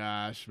my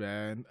gosh,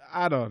 man!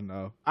 I don't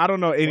know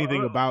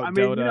anything about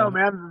Dota. You know,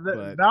 man,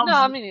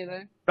 no, me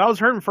neither. Valve's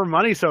hurting for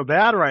money so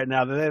bad right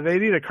now that they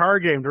need a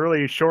card game to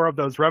really shore up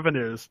those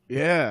revenues.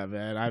 Yeah,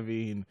 man. I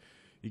mean,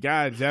 you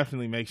gotta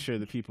definitely make sure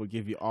that people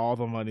give you all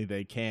the money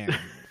they can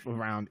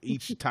around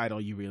each title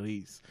you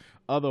release.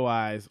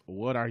 Otherwise,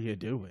 what are you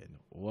doing?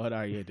 What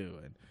are you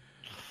doing?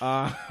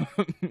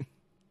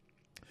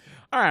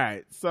 All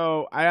right,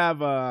 so I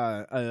have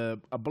a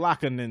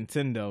block of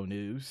Nintendo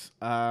news.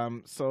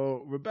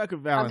 So Rebecca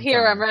Valentine, I'm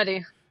here. I'm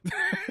ready.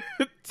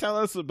 Tell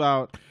us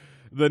about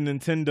the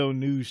Nintendo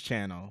News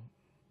Channel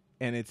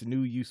and its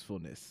new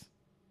usefulness.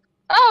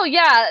 Oh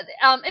yeah,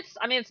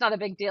 it's not a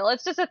big deal.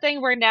 It's just a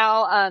thing where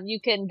now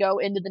you can go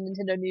into the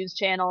Nintendo News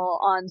Channel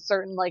on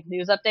certain like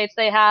news updates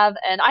they have,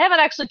 and I haven't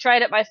actually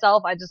tried it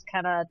myself. I just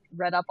kind of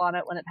read up on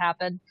it when it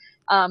happened.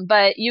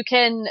 But you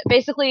can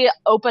basically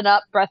open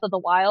up Breath of the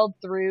Wild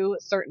through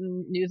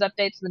certain news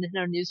updates in the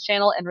Nintendo News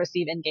Channel and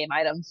receive in-game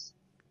items.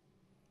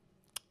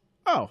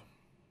 Oh.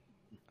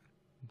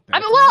 I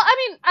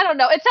don't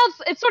know.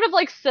 It's sort of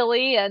like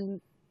silly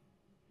and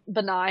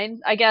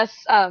benign, I guess.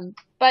 But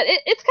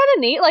it's kind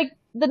of neat. Like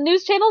the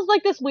news channel's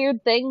like this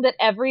weird thing that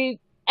every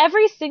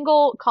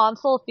single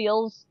console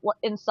feels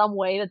in some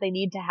way that they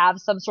need to have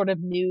some sort of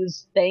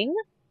news thing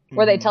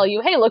where they tell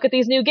you, hey, look at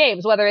these new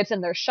games, whether it's in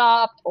their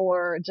shop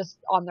or just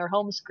on their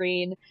home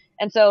screen.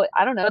 And so,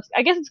 I don't know.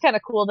 I guess it's kind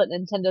of cool that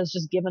Nintendo's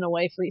just giving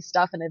away free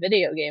stuff in a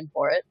video game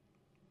for it.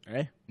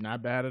 Hey,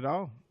 not bad at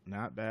all.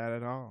 Not bad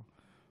at all.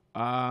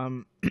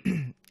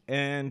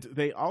 And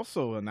they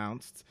also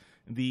announced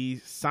the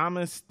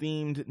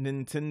Samus-themed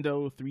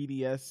Nintendo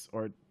 3DS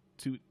or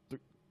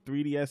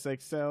 3DS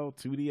XL,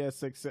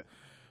 2DS XL.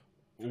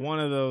 one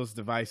of those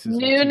devices.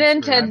 New with two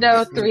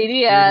Nintendo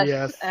screens.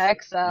 3DS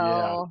 3DS. XL.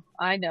 Yeah.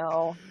 I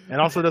know. And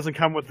also doesn't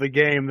come with the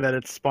game that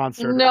it's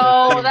sponsored.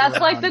 No, with. that's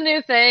like the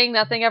new thing.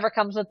 Nothing ever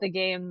comes with the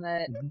game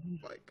that Oh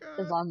my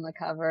God. is on the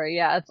cover.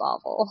 Yeah, it's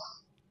awful.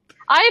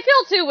 I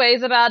feel two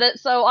ways about it.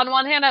 So on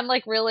one hand, I'm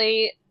like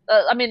really,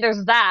 I mean,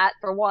 there's that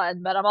for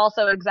one, but I'm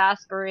also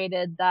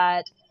exasperated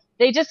that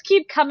they just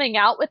keep coming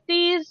out with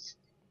these,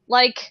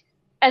 like,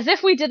 as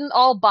if we didn't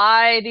all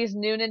buy these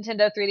new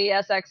Nintendo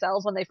 3DS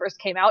XLs when they first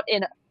came out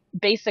in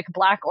basic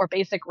black or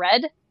basic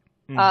red.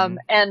 Mhm.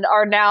 And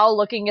are now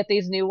looking at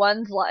these new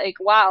ones like,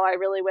 wow, I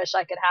really wish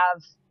I could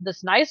have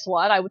this nice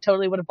one. I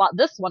totally would have bought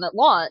this one at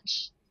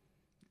launch,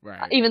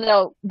 Right. even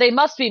though they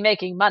must be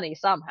making money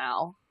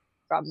somehow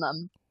from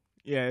them.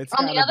 Yeah. It's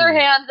On the gotta other be.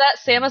 hand, that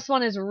Samus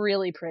one is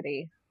really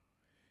pretty.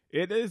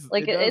 It is.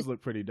 like, it does it's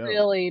look pretty dope.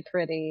 Really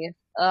pretty.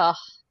 Ugh.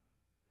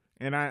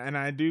 And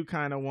I do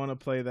kind of want to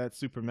play that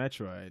Super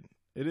Metroid.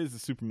 It is a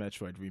Super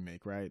Metroid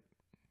remake, right?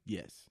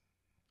 Yes.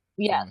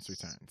 Yes. Samus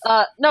Returns.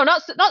 No,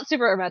 not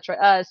Super Metroid.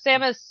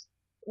 Samus.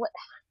 What?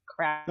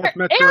 Crap. That's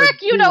Metroid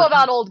Eric, you 2 know Return.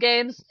 about old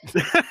games.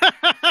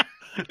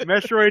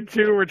 Metroid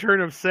 2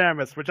 Return of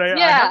Samus, which I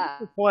Yeah.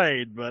 haven't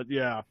played, but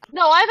yeah.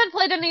 No, I haven't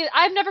played any.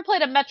 I've never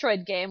played a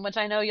Metroid game, which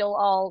I know you'll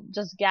all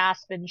just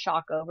gasp in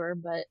shock over.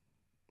 But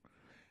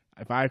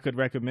If I could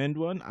recommend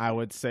one, I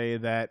would say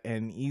that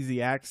an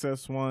easy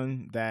access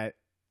one that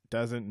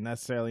doesn't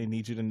necessarily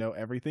need you to know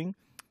everything,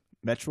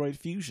 Metroid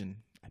Fusion.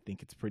 I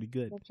think it's pretty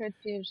good. Metroid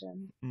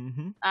Fusion.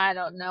 Mm-hmm. I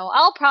don't know.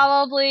 I'll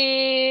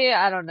probably.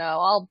 I don't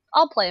know.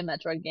 I'll play a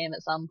Metroid game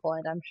at some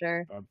point. I'm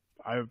sure.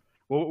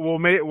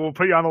 We'll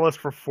put you on the list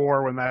for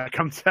 4 when that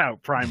comes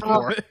out. Prime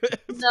 4.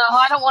 No,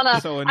 I don't want to.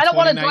 So in I don't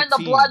want to join the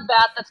 2019.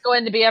 bloodbath that's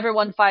going to be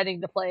everyone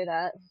fighting to play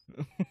that.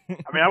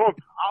 I mean,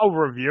 I'll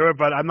review it,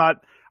 but I'm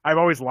not. I've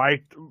always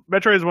liked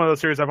Metroid is one of those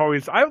series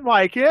I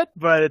like it,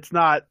 but it's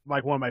not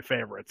like one of my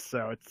favorites.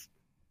 So it's.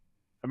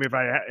 I mean, if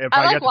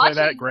I like get to play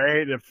that, watching-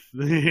 great. If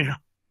you know,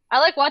 I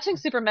like watching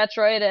Super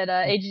Metroid at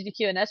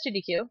AGDQ and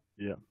SGDQ.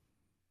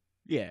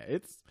 Yeah,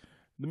 it's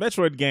the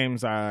Metroid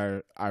games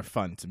are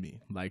fun to me.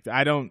 Like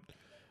I don't.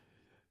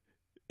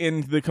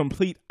 In the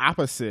complete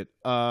opposite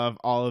of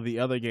all of the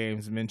other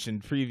games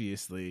mentioned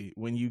previously,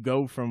 when you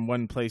go from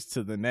one place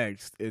to the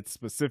next, it's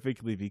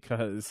specifically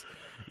because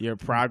your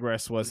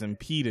progress was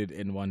impeded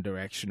in one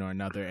direction or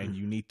another, and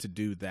you need to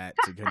do that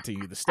to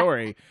continue the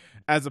story,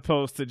 as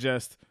opposed to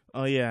just,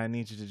 oh yeah, I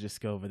need you to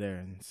just go over there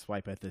and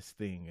swipe at this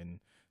thing, and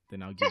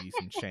then I'll give you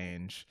some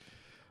change.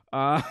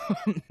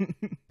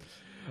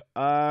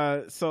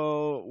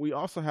 So we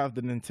also have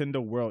the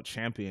Nintendo World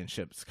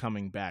Championships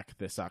coming back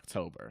this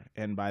October.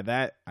 And by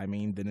that, I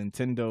mean the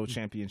Nintendo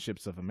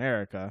Championships of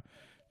America,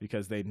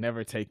 because they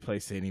never take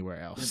place anywhere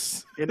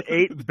else. in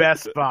 8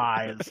 Best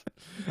Buys.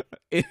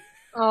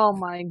 Oh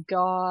my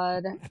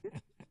god.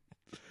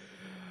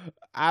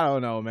 I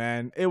don't know,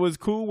 man. It was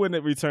cool when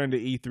it returned to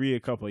E3 a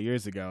couple of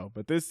years ago,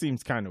 but this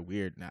seems kind of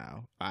weird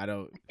now.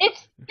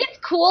 It's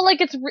cool. Like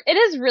it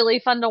is really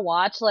fun to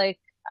watch. Like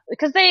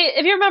because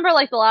if you remember,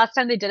 like the last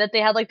time they did it,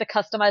 they had like the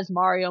customized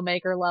Mario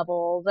Maker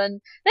levels,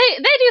 and they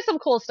do some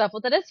cool stuff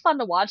with it. It's fun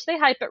to watch. They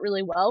hype it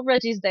really well.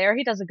 Reggie's there;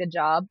 he does a good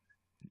job.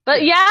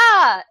 But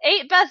yeah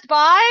 8 Best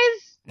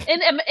Buys in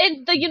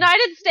the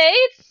United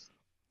States.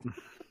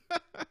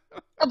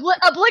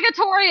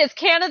 Obligatory is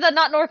Canada,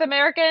 not North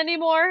America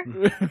anymore.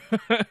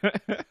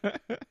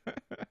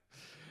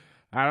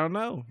 I don't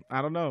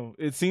know.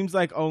 It seems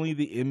like only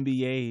the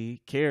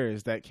NBA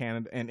cares that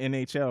Canada and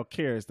NHL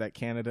cares that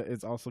Canada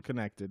is also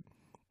connected.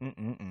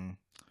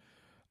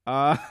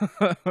 All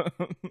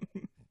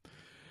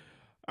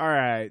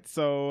right.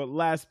 So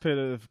last bit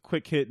of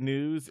quick hit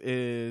news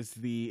is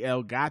the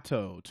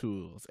Elgato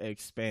tools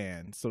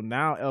expand. So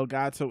now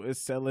Elgato is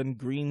selling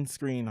green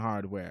screen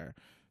hardware.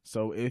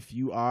 So if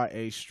you are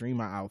a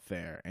streamer out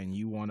there and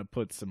you want to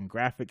put some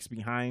graphics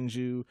behind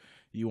you,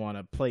 you want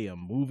to play a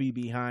movie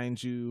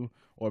behind you,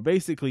 or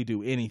basically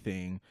do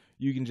anything,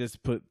 you can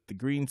just put the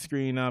green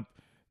screen up.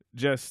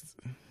 Just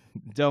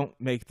don't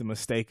make the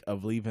mistake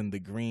of leaving the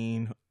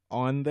green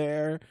on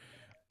there.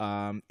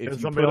 If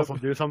somebody else will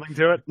do something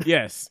to it.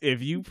 Yes,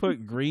 if you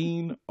put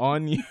green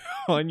on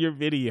your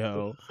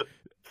video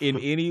in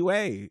any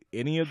way,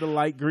 any of the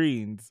light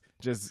greens,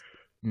 just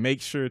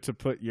make sure to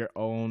put your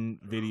own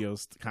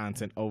videos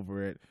content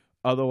over it.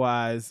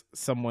 Otherwise,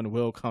 someone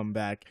will come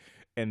back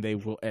and they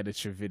will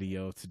edit your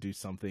video to do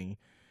something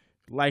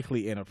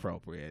likely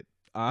inappropriate.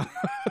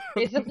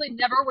 Basically,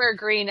 never wear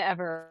green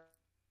ever.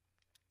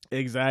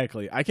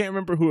 Exactly. I can't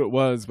remember who it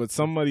was, but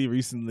somebody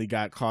recently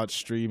got caught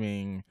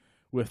streaming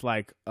with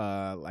like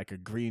a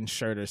green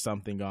shirt or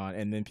something on,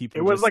 and then people.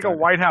 It was just like started...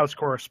 a White House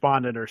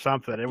correspondent or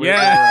something. It was,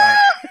 yeah.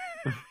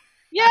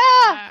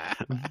 Yeah.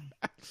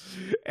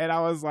 And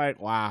I was like,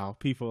 wow,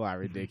 people are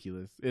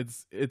ridiculous.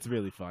 It's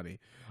really funny.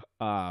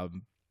 But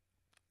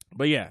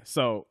yeah,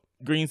 so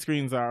green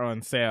screens are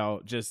on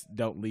sale. Just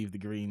don't leave the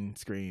green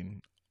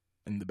screen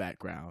in the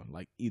background.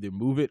 Like either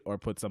move it or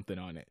put something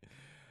on it.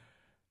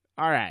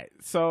 All right.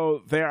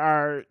 So there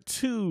are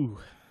 2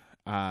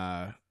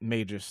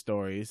 major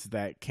stories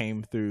that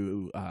came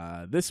through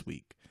this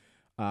week.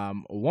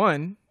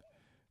 One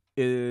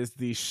is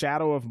the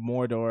Shadow of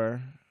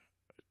War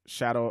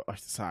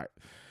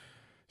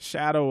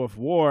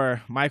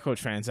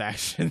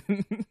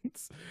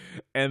microtransactions.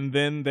 And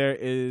then there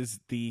is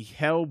the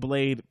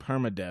Hellblade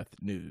permadeath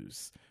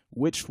news.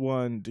 Which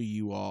one do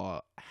you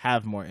all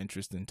have more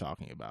interest in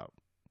talking about?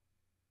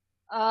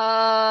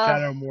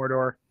 Shadow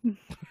Mordor.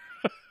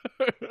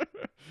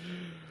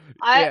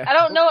 I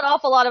don't know an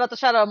awful lot about the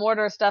Shadow of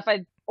Mordor stuff,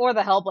 or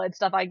the Hellblade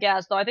stuff, I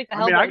guess. Though I think the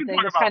Hellblade thing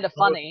is kind of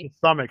funny to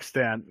some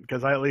extent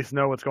because I at least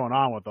know what's going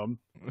on with them.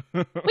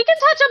 We can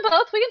touch on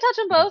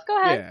both.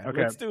 Go ahead. Yeah.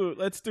 Okay.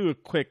 Let's do a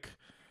quick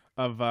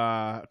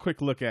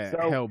look at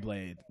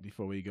Hellblade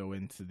before we go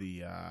into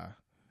the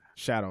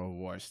Shadow of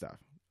War stuff.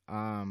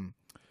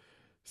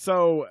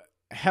 So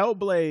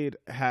Hellblade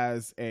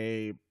has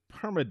a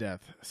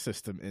permadeath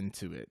system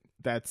into it.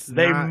 That's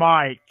the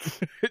keyword.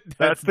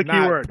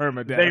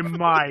 Permadeath. They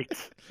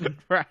might.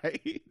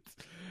 Right.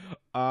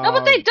 No,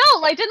 but they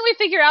don't. Like, didn't we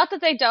figure out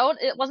that they don't?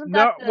 It wasn't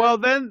that. No. Well,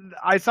 then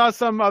I saw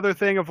some other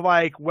thing of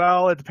like,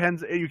 well, it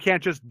depends. You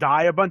can't just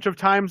die a bunch of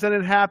times and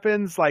it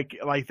happens. Like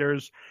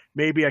there's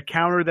maybe a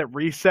counter that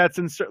resets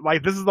and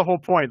like this is the whole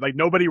point. Like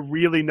nobody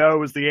really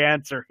knows the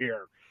answer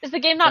here. Is the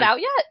game not out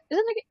yet?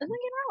 Isn't the game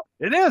out?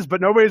 It is,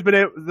 but nobody's been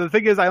able. The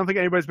thing is, I don't think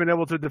anybody's been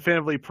able to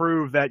definitively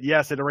prove that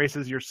yes, it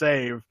erases your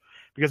save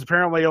because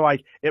apparently,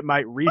 like it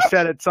might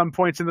reset at some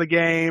points in the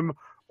game,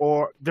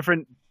 or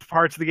different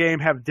parts of the game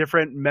have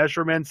different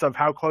measurements of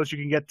how close you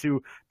can get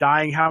to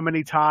dying how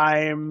many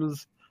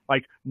times.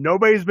 Like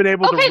nobody's been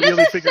able to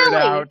really figure it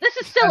out. This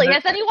is silly.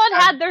 Has anyone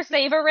had their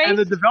save erased? And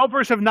the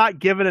developers have not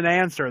given an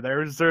answer.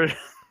 This is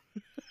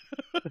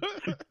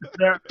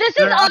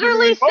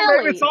utterly silly.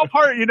 Maybe it's all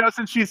part,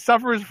 since she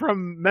suffers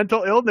from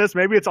mental illness,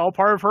 maybe it's all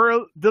part of her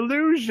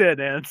delusion.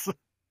 And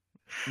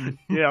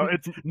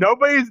it's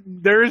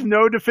there is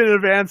no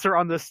definitive answer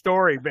on this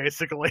story,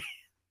 basically.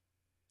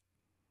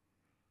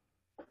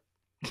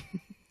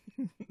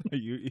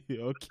 You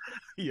okay?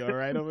 You all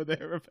right over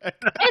there,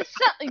 Rebecca?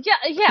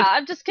 Yeah,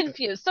 I'm just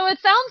confused. So it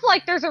sounds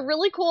like there's a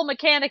really cool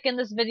mechanic in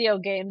this video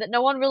game that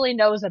no one really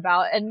knows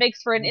about and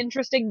makes for an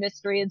interesting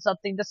mystery and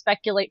something to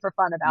speculate for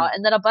fun about.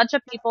 And then a bunch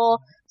of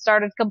people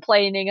started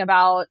complaining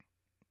about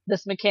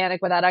this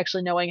mechanic without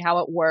actually knowing how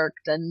it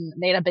worked and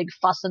made a big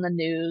fuss in the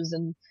news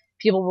and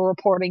people were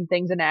reporting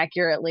things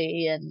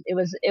inaccurately and it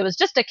was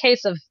just a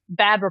case of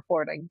bad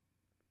reporting.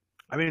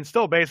 I mean,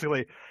 still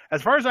basically,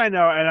 as far as I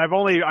know, and I've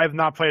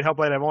not played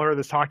Hellblade, I've only heard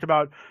this talked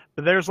about,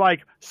 but there's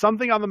like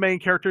something on the main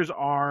character's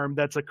arm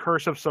that's a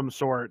curse of some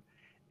sort,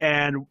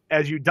 and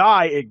as you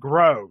die, it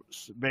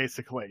grows,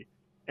 basically.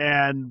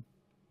 And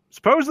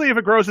supposedly if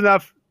it grows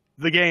enough,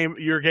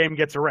 your game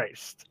gets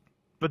erased.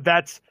 But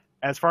that's,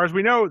 as far as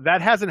we know,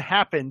 that hasn't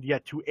happened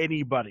yet to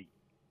anybody.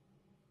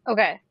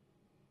 Okay.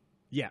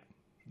 Yeah.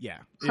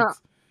 Huh.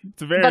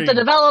 It's a very... But the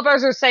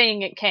developers are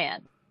saying it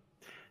can.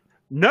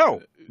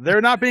 No,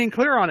 they're not being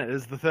clear on it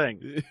is the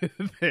thing.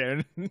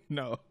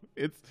 No,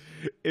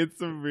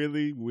 it's a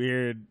really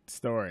weird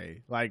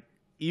story. Like,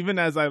 even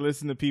as I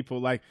listen to people,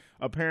 like,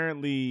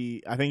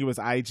 apparently, I think it was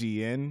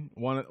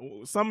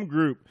IGN, some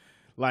group,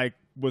 like,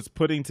 was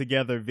putting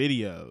together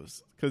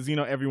videos. Because,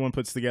 everyone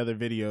puts together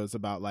videos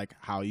about, like,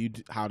 how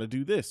to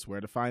do this,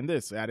 where to find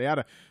this, yada,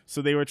 yada.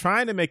 So they were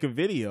trying to make a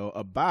video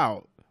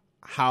about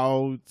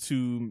how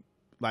to,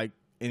 like,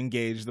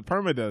 engage the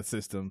permadeath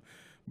system.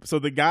 So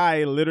the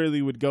guy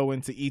literally would go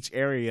into each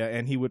area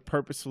and he would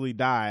purposefully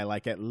die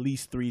like at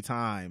least 3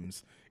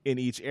 times in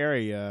each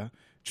area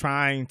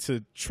trying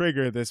to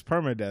trigger this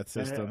permadeath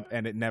system,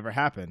 and it never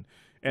happened.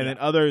 And then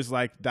others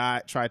like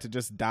tried to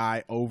just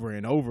die over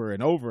and over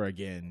and over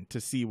again to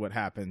see what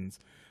happens.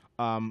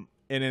 And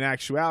in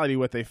actuality,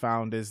 what they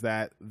found is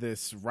that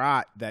this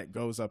rot that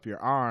goes up your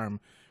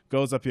arm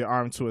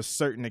to a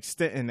certain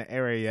extent in the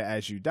area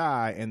as you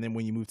die, and then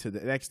when you move to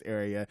the next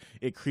area,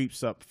 it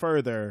creeps up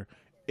further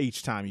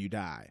each time you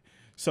die.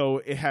 So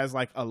it has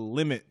like a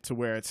limit to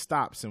where it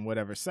stops in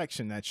whatever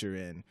section that you're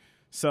in.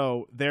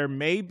 So there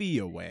may be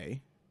a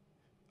way,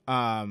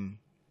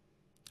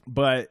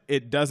 but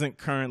it doesn't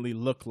currently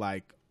look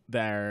like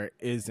there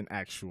is an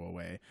actual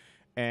way.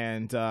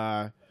 And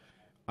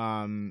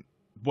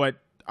what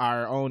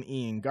our own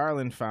Ian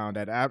Garland found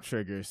at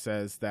AppTrigger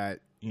says that,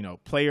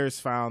 players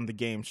found the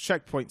game's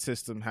checkpoint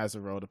system has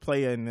a role to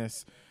play in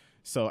this.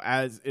 So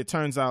as it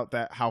turns out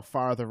that how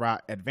far the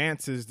rot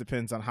advances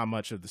depends on how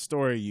much of the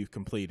story you've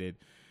completed.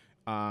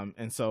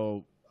 And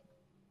so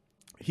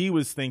he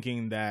was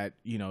thinking that,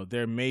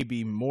 there may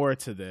be more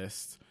to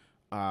this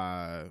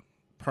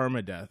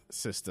permadeath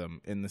system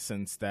in the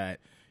sense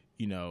that,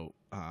 there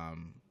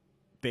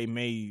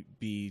may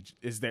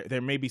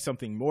be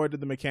something more to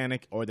the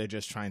mechanic, or they're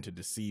just trying to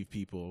deceive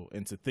people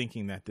into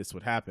thinking that this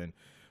would happen.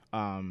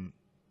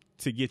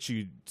 To get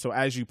you, so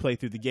as you play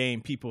through the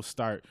game, people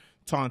start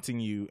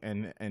taunting you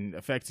and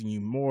affecting you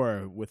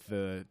more with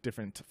the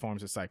different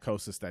forms of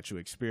psychosis that you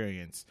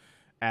experience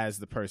as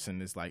the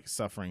person is like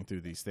suffering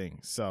through these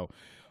things. So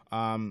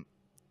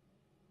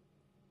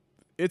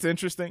it's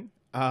interesting.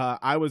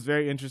 I was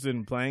very interested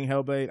in playing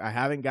Hellblade. I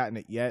haven't gotten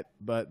it yet,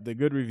 but the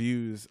good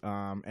reviews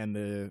and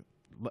the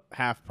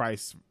half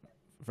price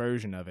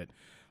version of it,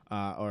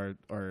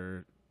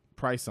 or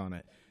price on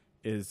it,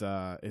 is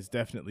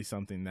definitely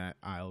something that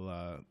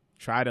I'll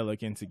try to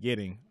look into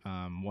getting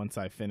once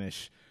I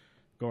finish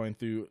going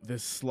through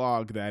this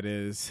slog that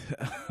is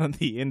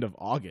the end of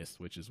August,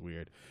 which is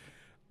weird.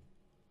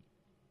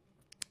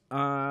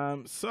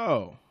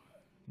 So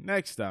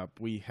next up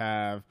we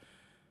have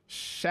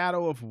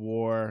Shadow of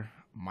War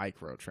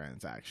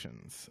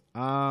microtransactions.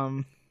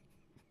 Do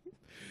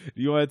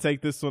you want to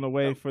take this one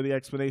away for the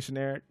explanation,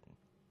 Eric?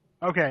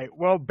 Okay,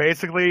 well,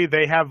 basically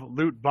they have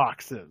loot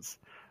boxes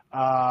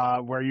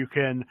where you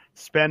can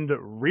spend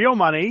real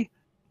money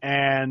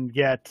and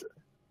get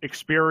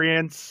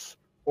experience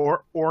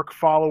or orc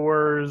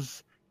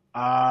followers.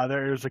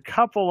 There's a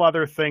couple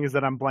other things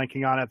that I'm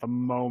blanking on at the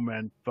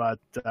moment, but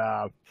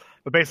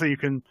basically you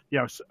can,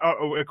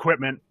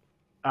 equipment.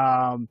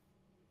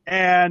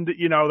 And,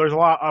 there's a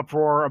lot of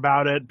uproar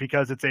about it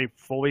because it's a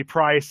fully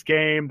priced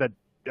game that,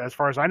 as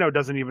far as I know,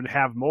 doesn't even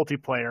have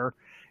multiplayer.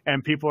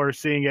 And people are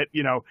seeing it,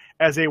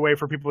 as a way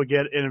for people to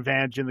get an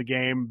advantage in the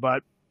game.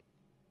 But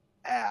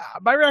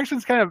my reaction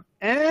is kind of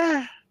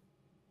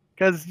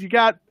because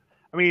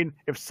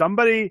if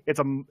somebody,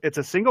 it's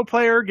a single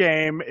player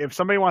game. If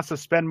somebody wants to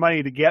spend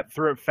money to get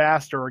through it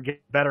faster or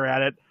get better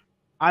at it,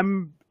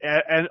 and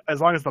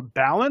as long as the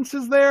balance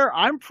is there,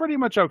 I'm pretty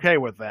much okay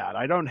with that.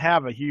 I don't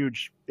have a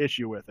huge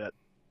issue with it.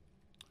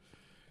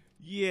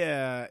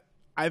 Yeah,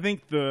 I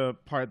think the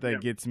part that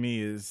gets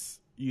me is,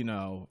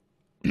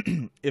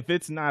 if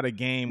it's not a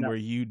game where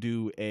you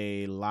do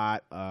a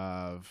lot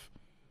of,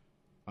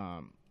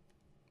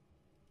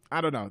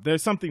 I don't know,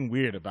 there's something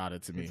weird about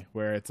it to me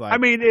where it's like,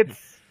 it's,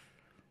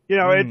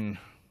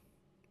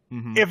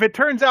 if it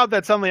turns out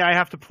that suddenly I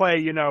have to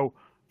play,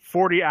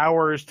 40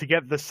 hours to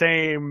get the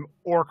same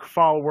orc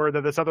follower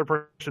that this other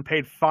person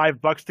paid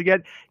 $5 to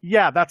get,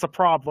 yeah, that's a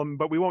problem,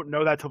 but we won't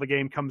know that till the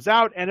game comes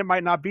out, and it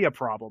might not be a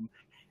problem.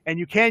 And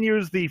you can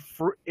use the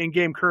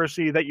in-game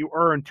currency that you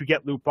earn to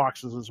get loot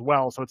boxes as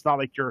well, so it's not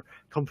like you're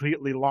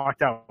completely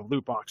locked out of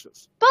loot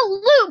boxes. But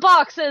loot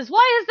boxes!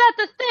 Why is that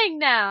the thing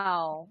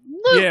now?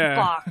 Loot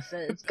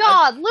boxes!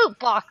 God, loot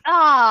box!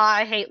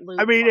 I hate loot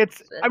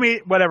boxes.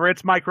 Whatever.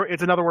 It's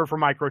another word for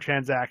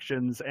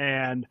microtransactions,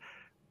 and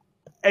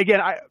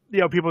again,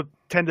 people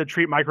tend to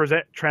treat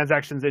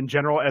microtransactions in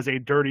general as a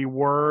dirty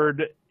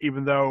word,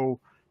 even though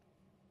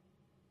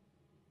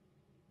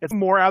it's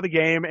more out of the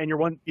game, and you're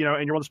willing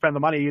to spend the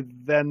money,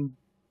 then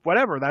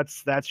whatever.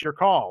 That's your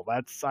call.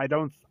 I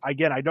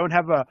don't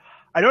have a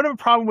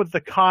problem with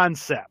the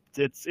concept.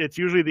 It's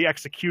usually the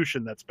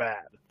execution that's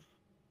bad.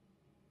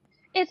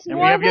 It's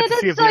more that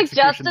it's like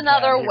just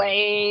another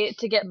way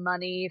to get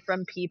money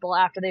from people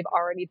after they've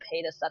already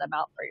paid a set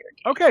amount for your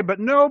game. Okay, but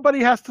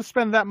nobody has to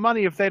spend that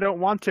money if they don't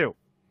want to.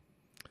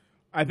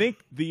 I think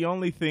the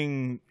only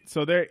thing,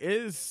 so there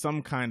is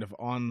some kind of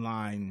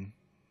online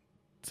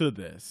to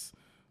this.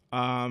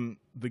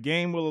 The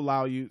game will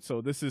allow you, so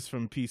this is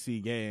from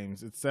PC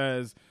Games. It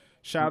says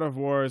Shadow of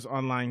War's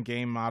online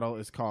game model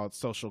is called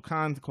Social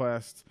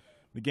Conquest.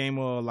 The game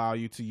will allow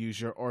you to use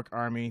your orc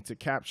army to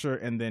capture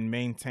and then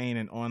maintain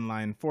an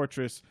online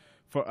fortress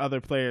for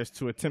other players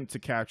to attempt to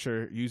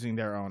capture using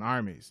their own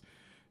armies.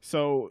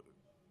 So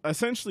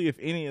essentially, if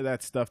any of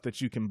that stuff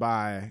that you can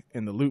buy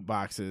in the loot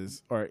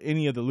boxes or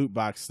any of the loot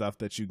box stuff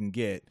that you can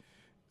get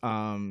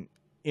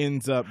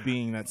ends up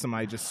being that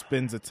somebody just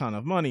spends a ton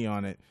of money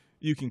on it,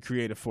 you can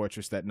create a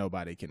fortress that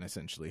nobody can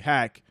essentially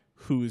hack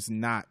who's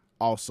not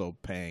also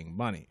paying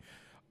money.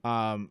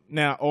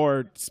 Now,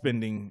 or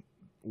spending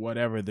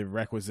whatever the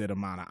requisite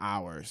amount of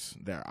hours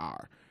there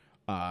are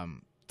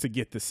to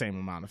get the same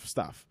amount of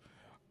stuff.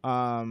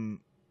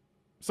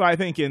 So I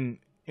think in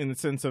the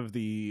sense of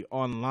the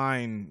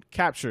online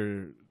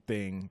capture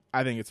thing,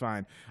 I think it's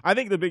fine. I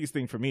think the biggest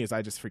thing for me is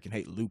I just freaking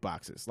hate loot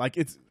boxes. Like,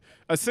 it's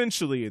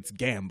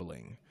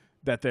gambling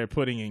that they're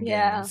putting in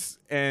games.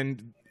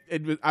 And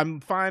I'm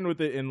fine with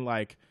it in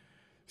like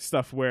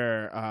stuff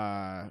where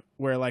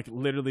like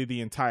literally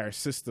the entire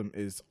system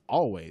is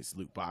always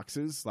loot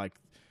boxes. Like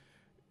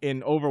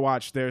in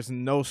Overwatch, there's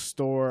no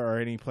store or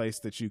any place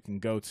that you can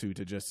go to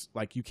just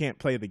like, you can't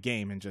play the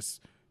game and just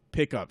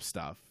pick up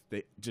stuff.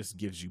 It just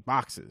gives you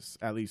boxes.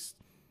 At least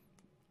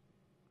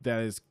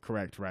that is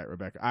correct, right,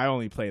 Rebecca? I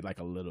only played like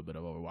a little bit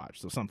of Overwatch,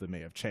 so something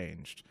may have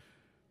changed.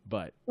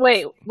 But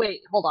wait,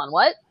 hold on,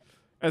 what?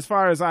 As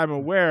far as I'm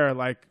aware,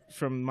 like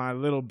from my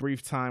little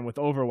brief time with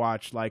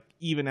Overwatch, like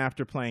even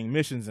after playing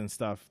missions and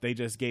stuff, they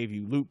just gave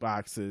you loot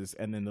boxes,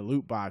 and then the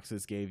loot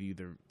boxes gave you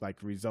the like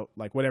result,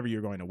 like whatever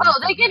you're going to win. Oh,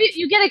 they give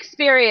you get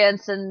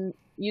experience, and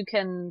you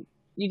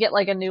get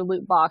like a new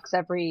loot box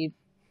every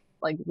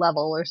like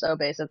level or so,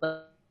 basically.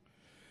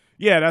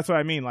 Yeah, that's what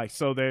I mean. Like,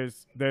 so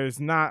there's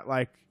not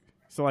like,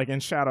 so like in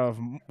Shadow of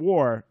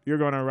War, you're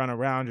going to run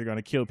around, you're going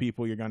to kill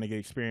people, you're going to get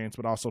experience,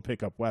 but also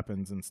pick up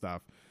weapons and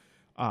stuff.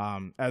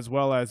 As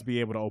well as be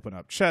able to open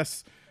up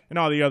chests and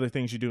all the other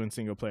things you do in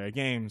single player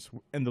games.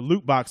 And the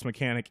loot box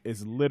mechanic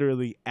is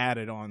literally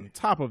added on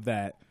top of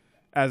that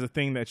as a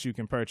thing that you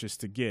can purchase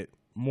to get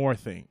more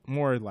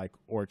like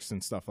orcs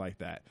and stuff like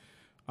that.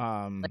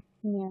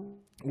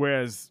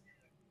 Whereas,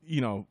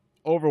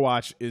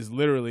 Overwatch is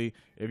literally,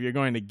 if you're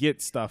going to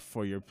get stuff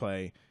for your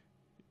play,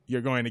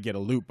 you're going to get a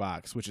loot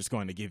box, which is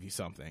going to give you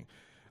something.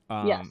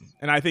 Yes.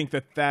 And I think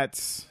that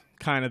that's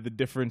kind of the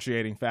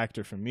differentiating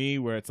factor for me,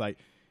 where it's like,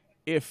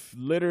 if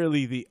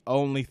literally the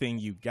only thing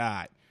you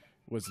got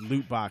was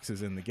loot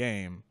boxes in the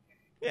game,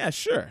 yeah,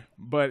 sure.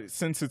 But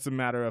since it's a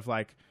matter of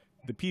like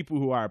the people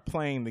who are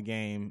playing the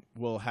game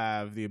will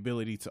have the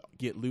ability to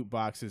get loot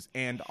boxes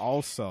and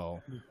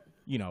also,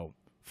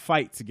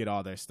 fight to get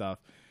all their stuff.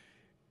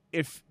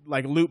 If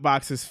like loot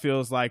boxes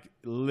feels like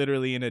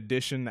literally an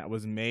addition that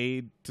was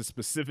made to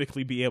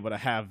specifically be able to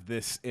have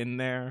this in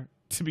there,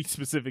 to be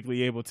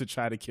specifically able to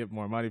try to get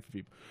more money for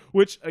people,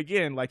 which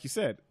again, like you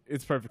said,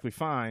 it's perfectly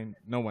fine.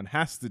 No one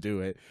has to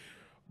do it,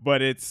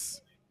 but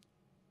it's,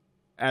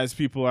 as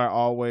people are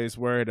always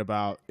worried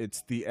about,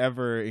 it's the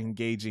ever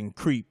engaging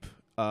creep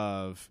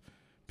of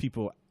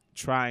people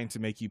trying to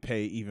make you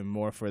pay even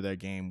more for their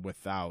game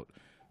without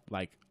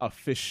like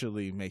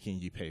officially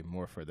making you pay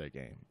more for their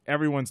game.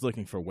 Everyone's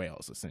looking for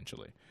whales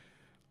essentially.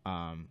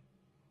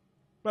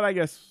 But I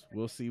guess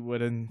we'll see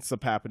what ends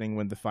up happening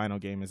when the final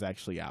game is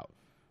actually out.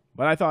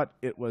 But I thought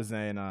it was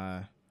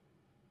an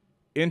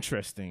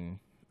interesting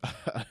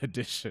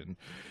addition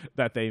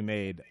that they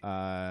made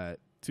to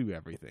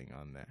everything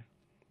on there.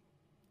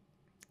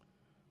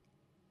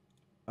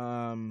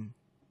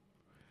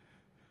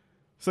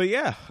 So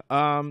yeah,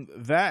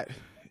 that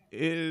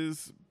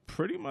is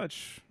pretty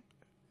much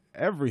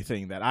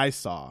everything that I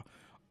saw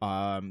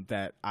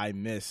that I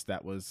missed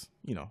that was,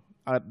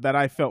 that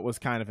I felt was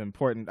kind of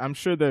important. I'm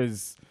sure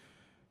there's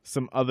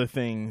some other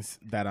things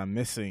that I'm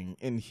missing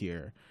in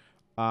here.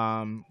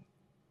 But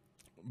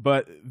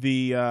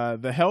the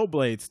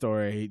Hellblade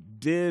story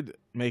did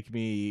make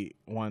me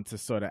want to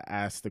sort of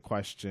ask the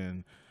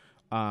question,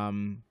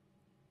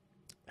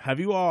 have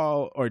you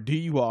all, or do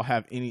you all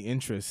have any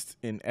interest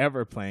in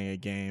ever playing a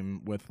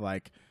game with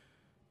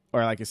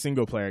or a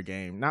single player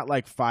game, not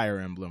like Fire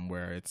Emblem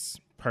where it's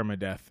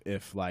permadeath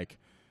if like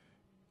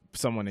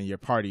someone in your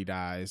party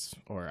dies,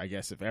 or I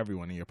guess if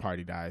everyone in your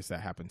party dies,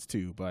 that happens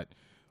too. But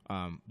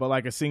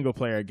like a single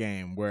player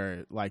game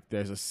where like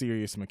there's a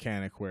serious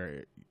mechanic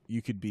where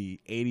you could be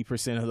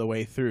 80% of the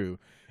way through,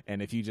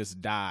 and if you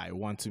just die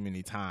one too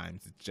many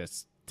times, it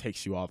just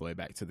takes you all the way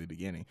back to the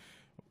beginning.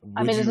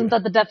 Isn't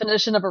that the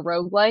definition of a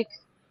roguelike?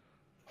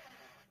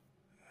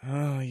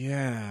 Oh,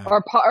 yeah.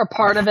 Or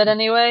part of it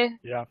anyway?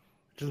 Yeah.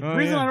 Just the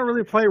reason I don't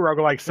really play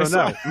roguelikes, so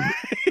no.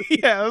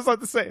 Yeah, I was about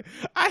to say,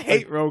 I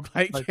hate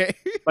roguelike games.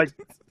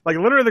 Like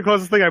literally the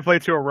closest thing I play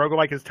to a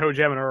roguelike is Toe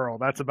Jam and Earl.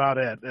 That's about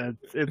it.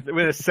 In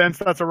a sense,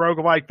 that's a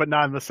roguelike, but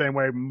not in the same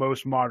way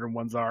most modern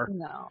ones are.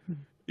 No.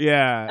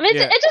 Yeah.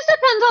 It just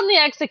depends on the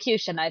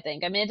execution, I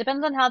think. It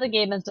depends on how the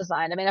game is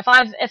designed.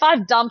 If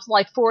I've dumped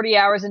like 40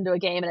 hours into a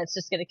game and it's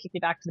just going to kick me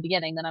back to the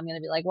beginning, then I'm going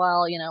to be like,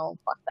 well,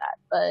 fuck that.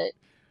 But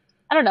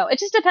I don't know. It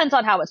just depends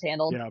on how it's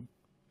handled. Yeah.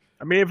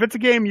 If it's a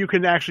game you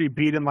can actually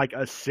beat in like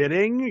a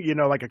sitting,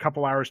 like a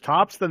couple hours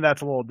tops, then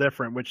that's a little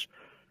different, which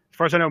as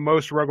far as I know,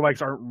 most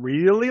roguelikes aren't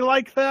really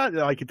like that.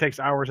 Like it takes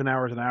hours and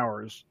hours and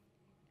hours.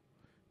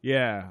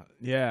 Yeah.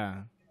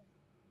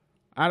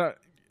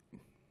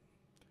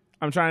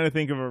 I'm trying to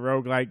think of a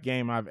roguelike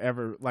game I've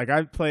ever,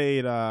 I've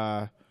played,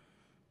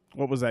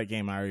 what was that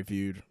game I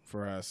reviewed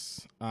for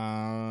us?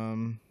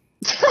 Man,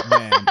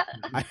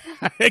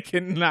 I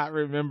cannot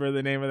remember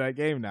the name of that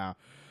game now.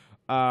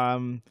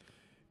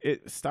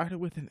 It started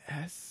with an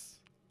S.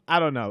 I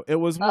don't know. It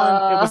was it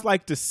was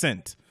like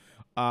Descent.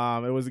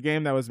 It was a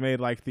game that was made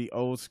like the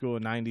old school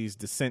 90s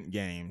Descent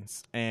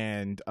games.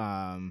 And,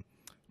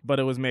 but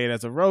it was made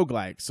as a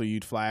roguelike. So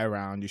you'd fly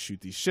around, you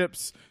shoot these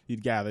ships,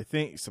 you'd gather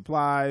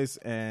supplies,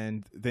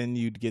 and then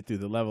you'd get through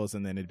the levels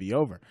and then it'd be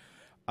over.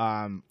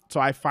 So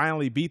I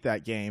finally beat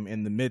that game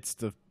in the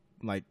midst of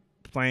like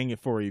playing it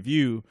for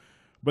review.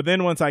 But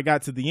then once I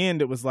got to the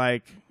end, it was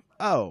like,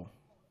 oh,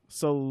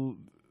 so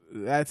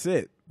that's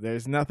it.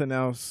 There's nothing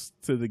else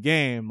to the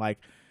game. Like,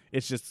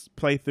 it's just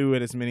play through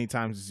it as many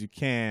times as you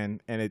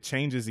can, and it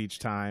changes each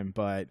time.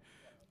 But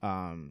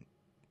I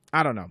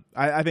don't know.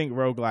 I think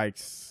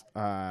roguelikes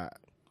are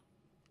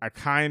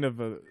kind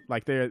of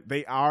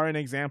they are an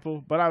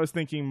example, but I was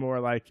thinking more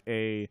like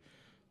a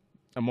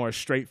more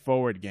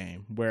straightforward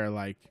game where,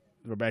 like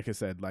Rebecca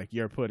said, like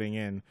you're putting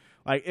in,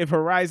 like if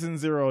Horizon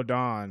Zero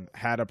Dawn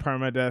had a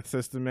permadeath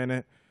system in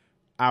it,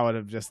 I would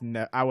have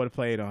I would have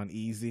played on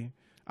easy.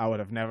 I would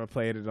have never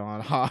played it on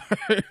hard.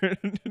 But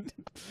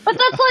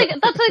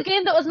that's a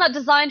game that was not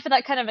designed for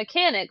that kind of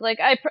mechanic. Like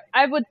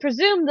I would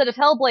presume that if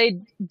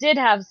Hellblade did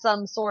have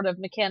some sort of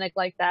mechanic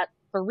like that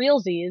for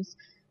realsies,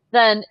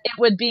 then it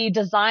would be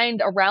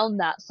designed around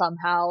that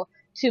somehow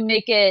to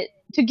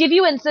give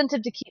you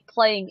incentive to keep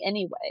playing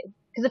anyway.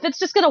 Because if it's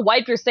just going to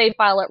wipe your save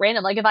file at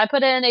random, like if I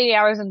put in 80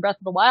 hours in Breath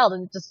of the Wild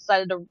and it just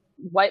decided to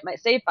wipe my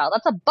save file,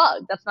 that's a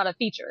bug. That's not a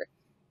feature.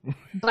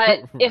 But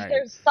if Right.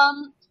 there's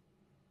some,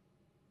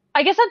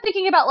 I guess I'm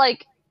thinking about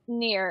like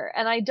Nier,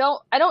 and I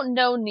don't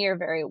know Nier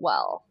very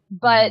well.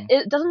 But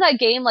doesn't that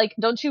game, like,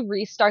 don't you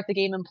restart the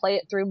game and play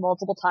it through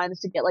multiple times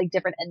to get like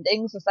different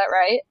endings? Is that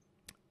right?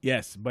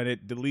 Yes, but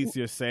it deletes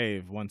your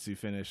save once you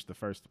finish the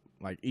first,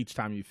 like each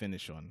time you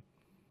finish one.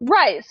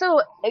 Right.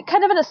 So,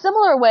 kind of in a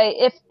similar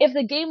way, if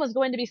the game was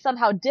going to be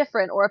somehow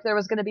different, or if there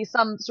was going to be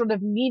some sort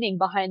of meaning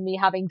behind me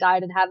having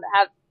died and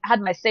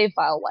had my save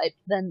file wiped,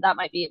 then that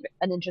might be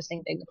an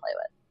interesting thing to play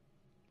with.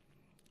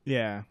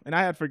 Yeah, and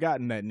I had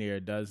forgotten that Nier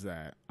does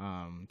that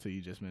till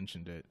you just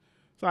mentioned it.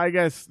 So I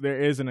guess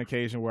there is an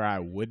occasion where I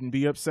wouldn't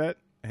be upset,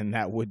 and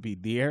that would be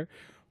Nier.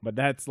 But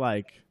that's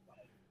like,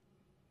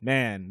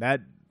 man,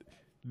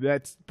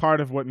 that's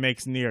part of what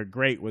makes Nier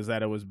great, was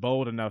that it was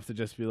bold enough to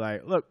just be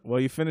like, look,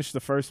 well, you finished the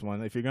first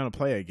one. If you're going to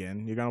play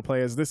again, you're going to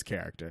play as this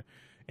character.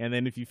 And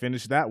then if you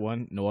finish that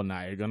one, no,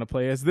 now you're going to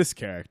play as this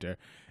character.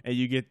 And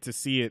you get to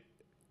see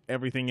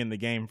everything in the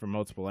game from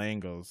multiple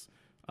angles.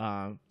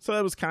 So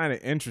it was kind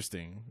of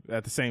interesting.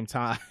 At the same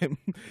time,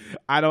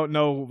 I don't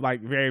know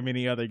like very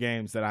many other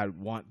games that I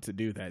want to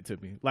do that to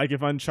me. Like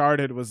if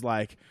Uncharted was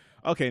like,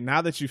 okay,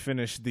 now that you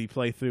finished the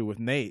playthrough with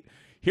Nate,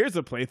 here's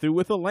a playthrough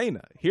with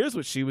Elena. Here's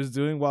what she was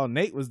doing while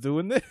Nate was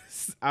doing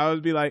this. I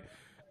would be like,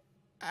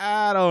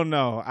 I don't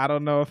know. I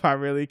don't know if I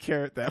really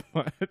cared that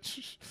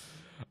much.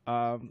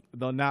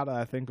 Though now that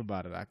I think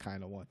about it, I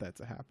kind of want that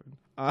to happen.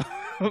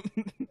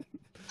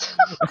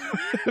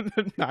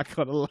 Not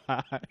gonna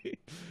lie.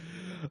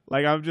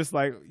 Like, I'm just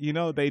like,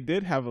 they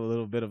did have a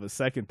little bit of a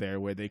second there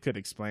where they could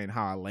explain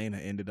how Elena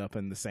ended up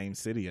in the same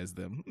city as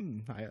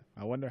them.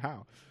 I wonder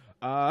how.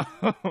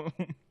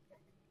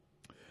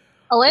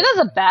 Elena's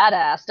a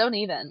badass. Don't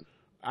even.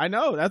 I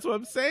know. That's what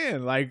I'm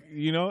saying. Like,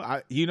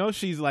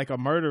 she's like a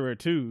murderer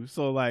too.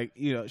 So like,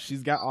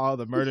 she's got all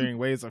the murdering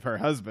ways of her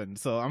husband.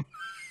 So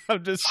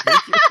I'm just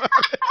thinking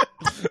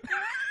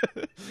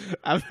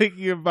I'm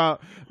thinking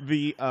about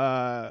the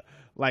I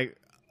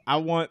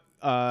want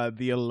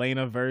the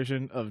Elena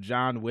version of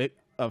John Wick,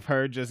 of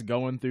her just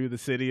going through the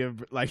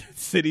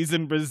cities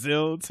in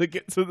Brazil to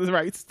get to the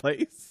right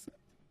place.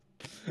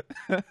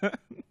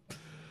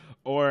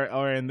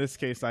 Or in this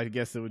case, I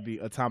guess it would be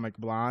Atomic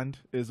Blonde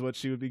is what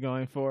she would be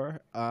going for.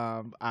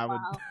 I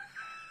would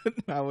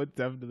I would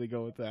definitely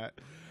go with that.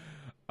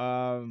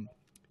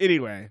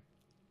 Anyway,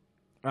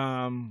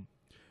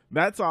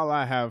 that's all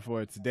I have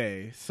for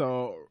today.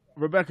 So,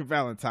 Rebecca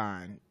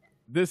Valentine,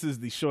 this is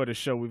the shortest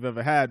show we've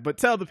ever had, but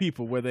tell the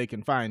people where they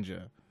can find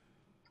you.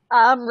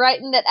 I'm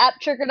writing at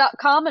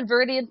apptrigger.com and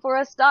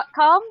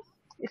viridianforest.com.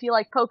 If you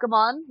like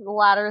Pokemon, the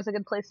latter is a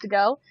good place to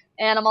go.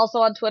 And I'm also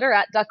on Twitter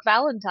at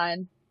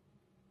DuckValentine.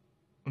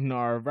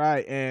 All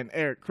right. And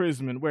Eric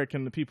Krisman, where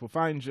can the people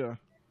find you?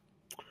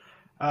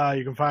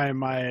 You can find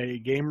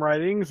my game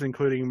writings,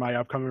 including my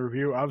upcoming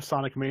review of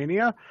Sonic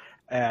Mania,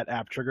 at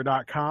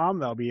apptrigger.com.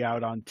 That'll be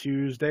out on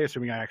Tuesday,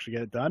 assuming I actually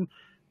get it done,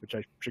 which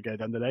I should get it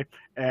done today.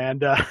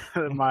 And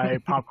my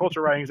pop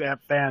culture writings at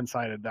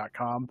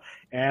fansided.com,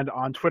 and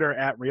on Twitter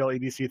at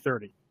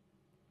RealEDC30.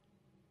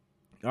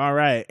 All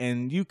right.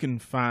 And you can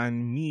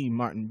find me,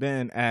 Martin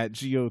Ben, at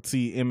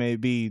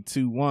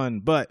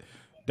GOTMAB21, but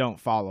don't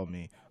follow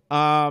me.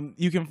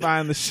 You can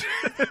find the show.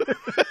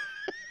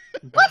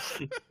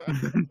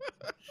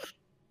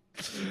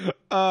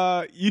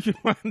 You can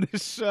find the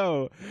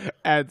show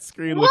at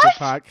Screen Looker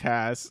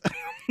Podcast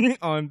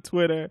on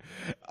Twitter,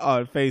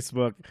 on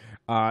Facebook,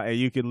 and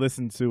you can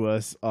listen to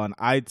us on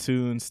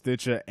iTunes,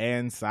 Stitcher,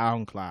 and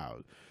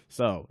SoundCloud.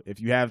 So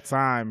if you have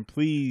time,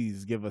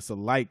 please give us a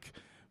like,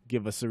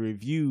 give us a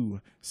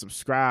review,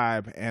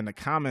 subscribe, and a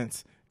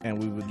comment,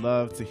 and we would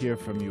love to hear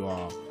from you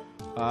all.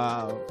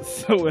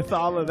 So with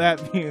all of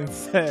that being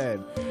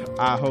said,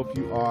 I hope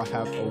you all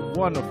have a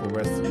wonderful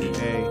rest of your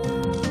day.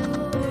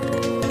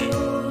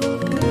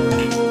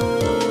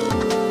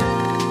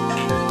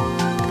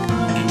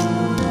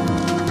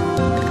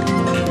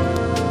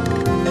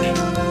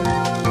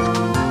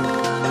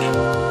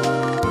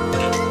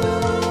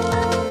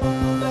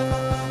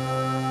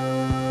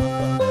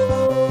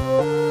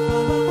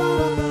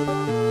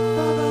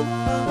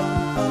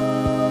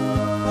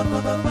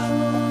 Bye.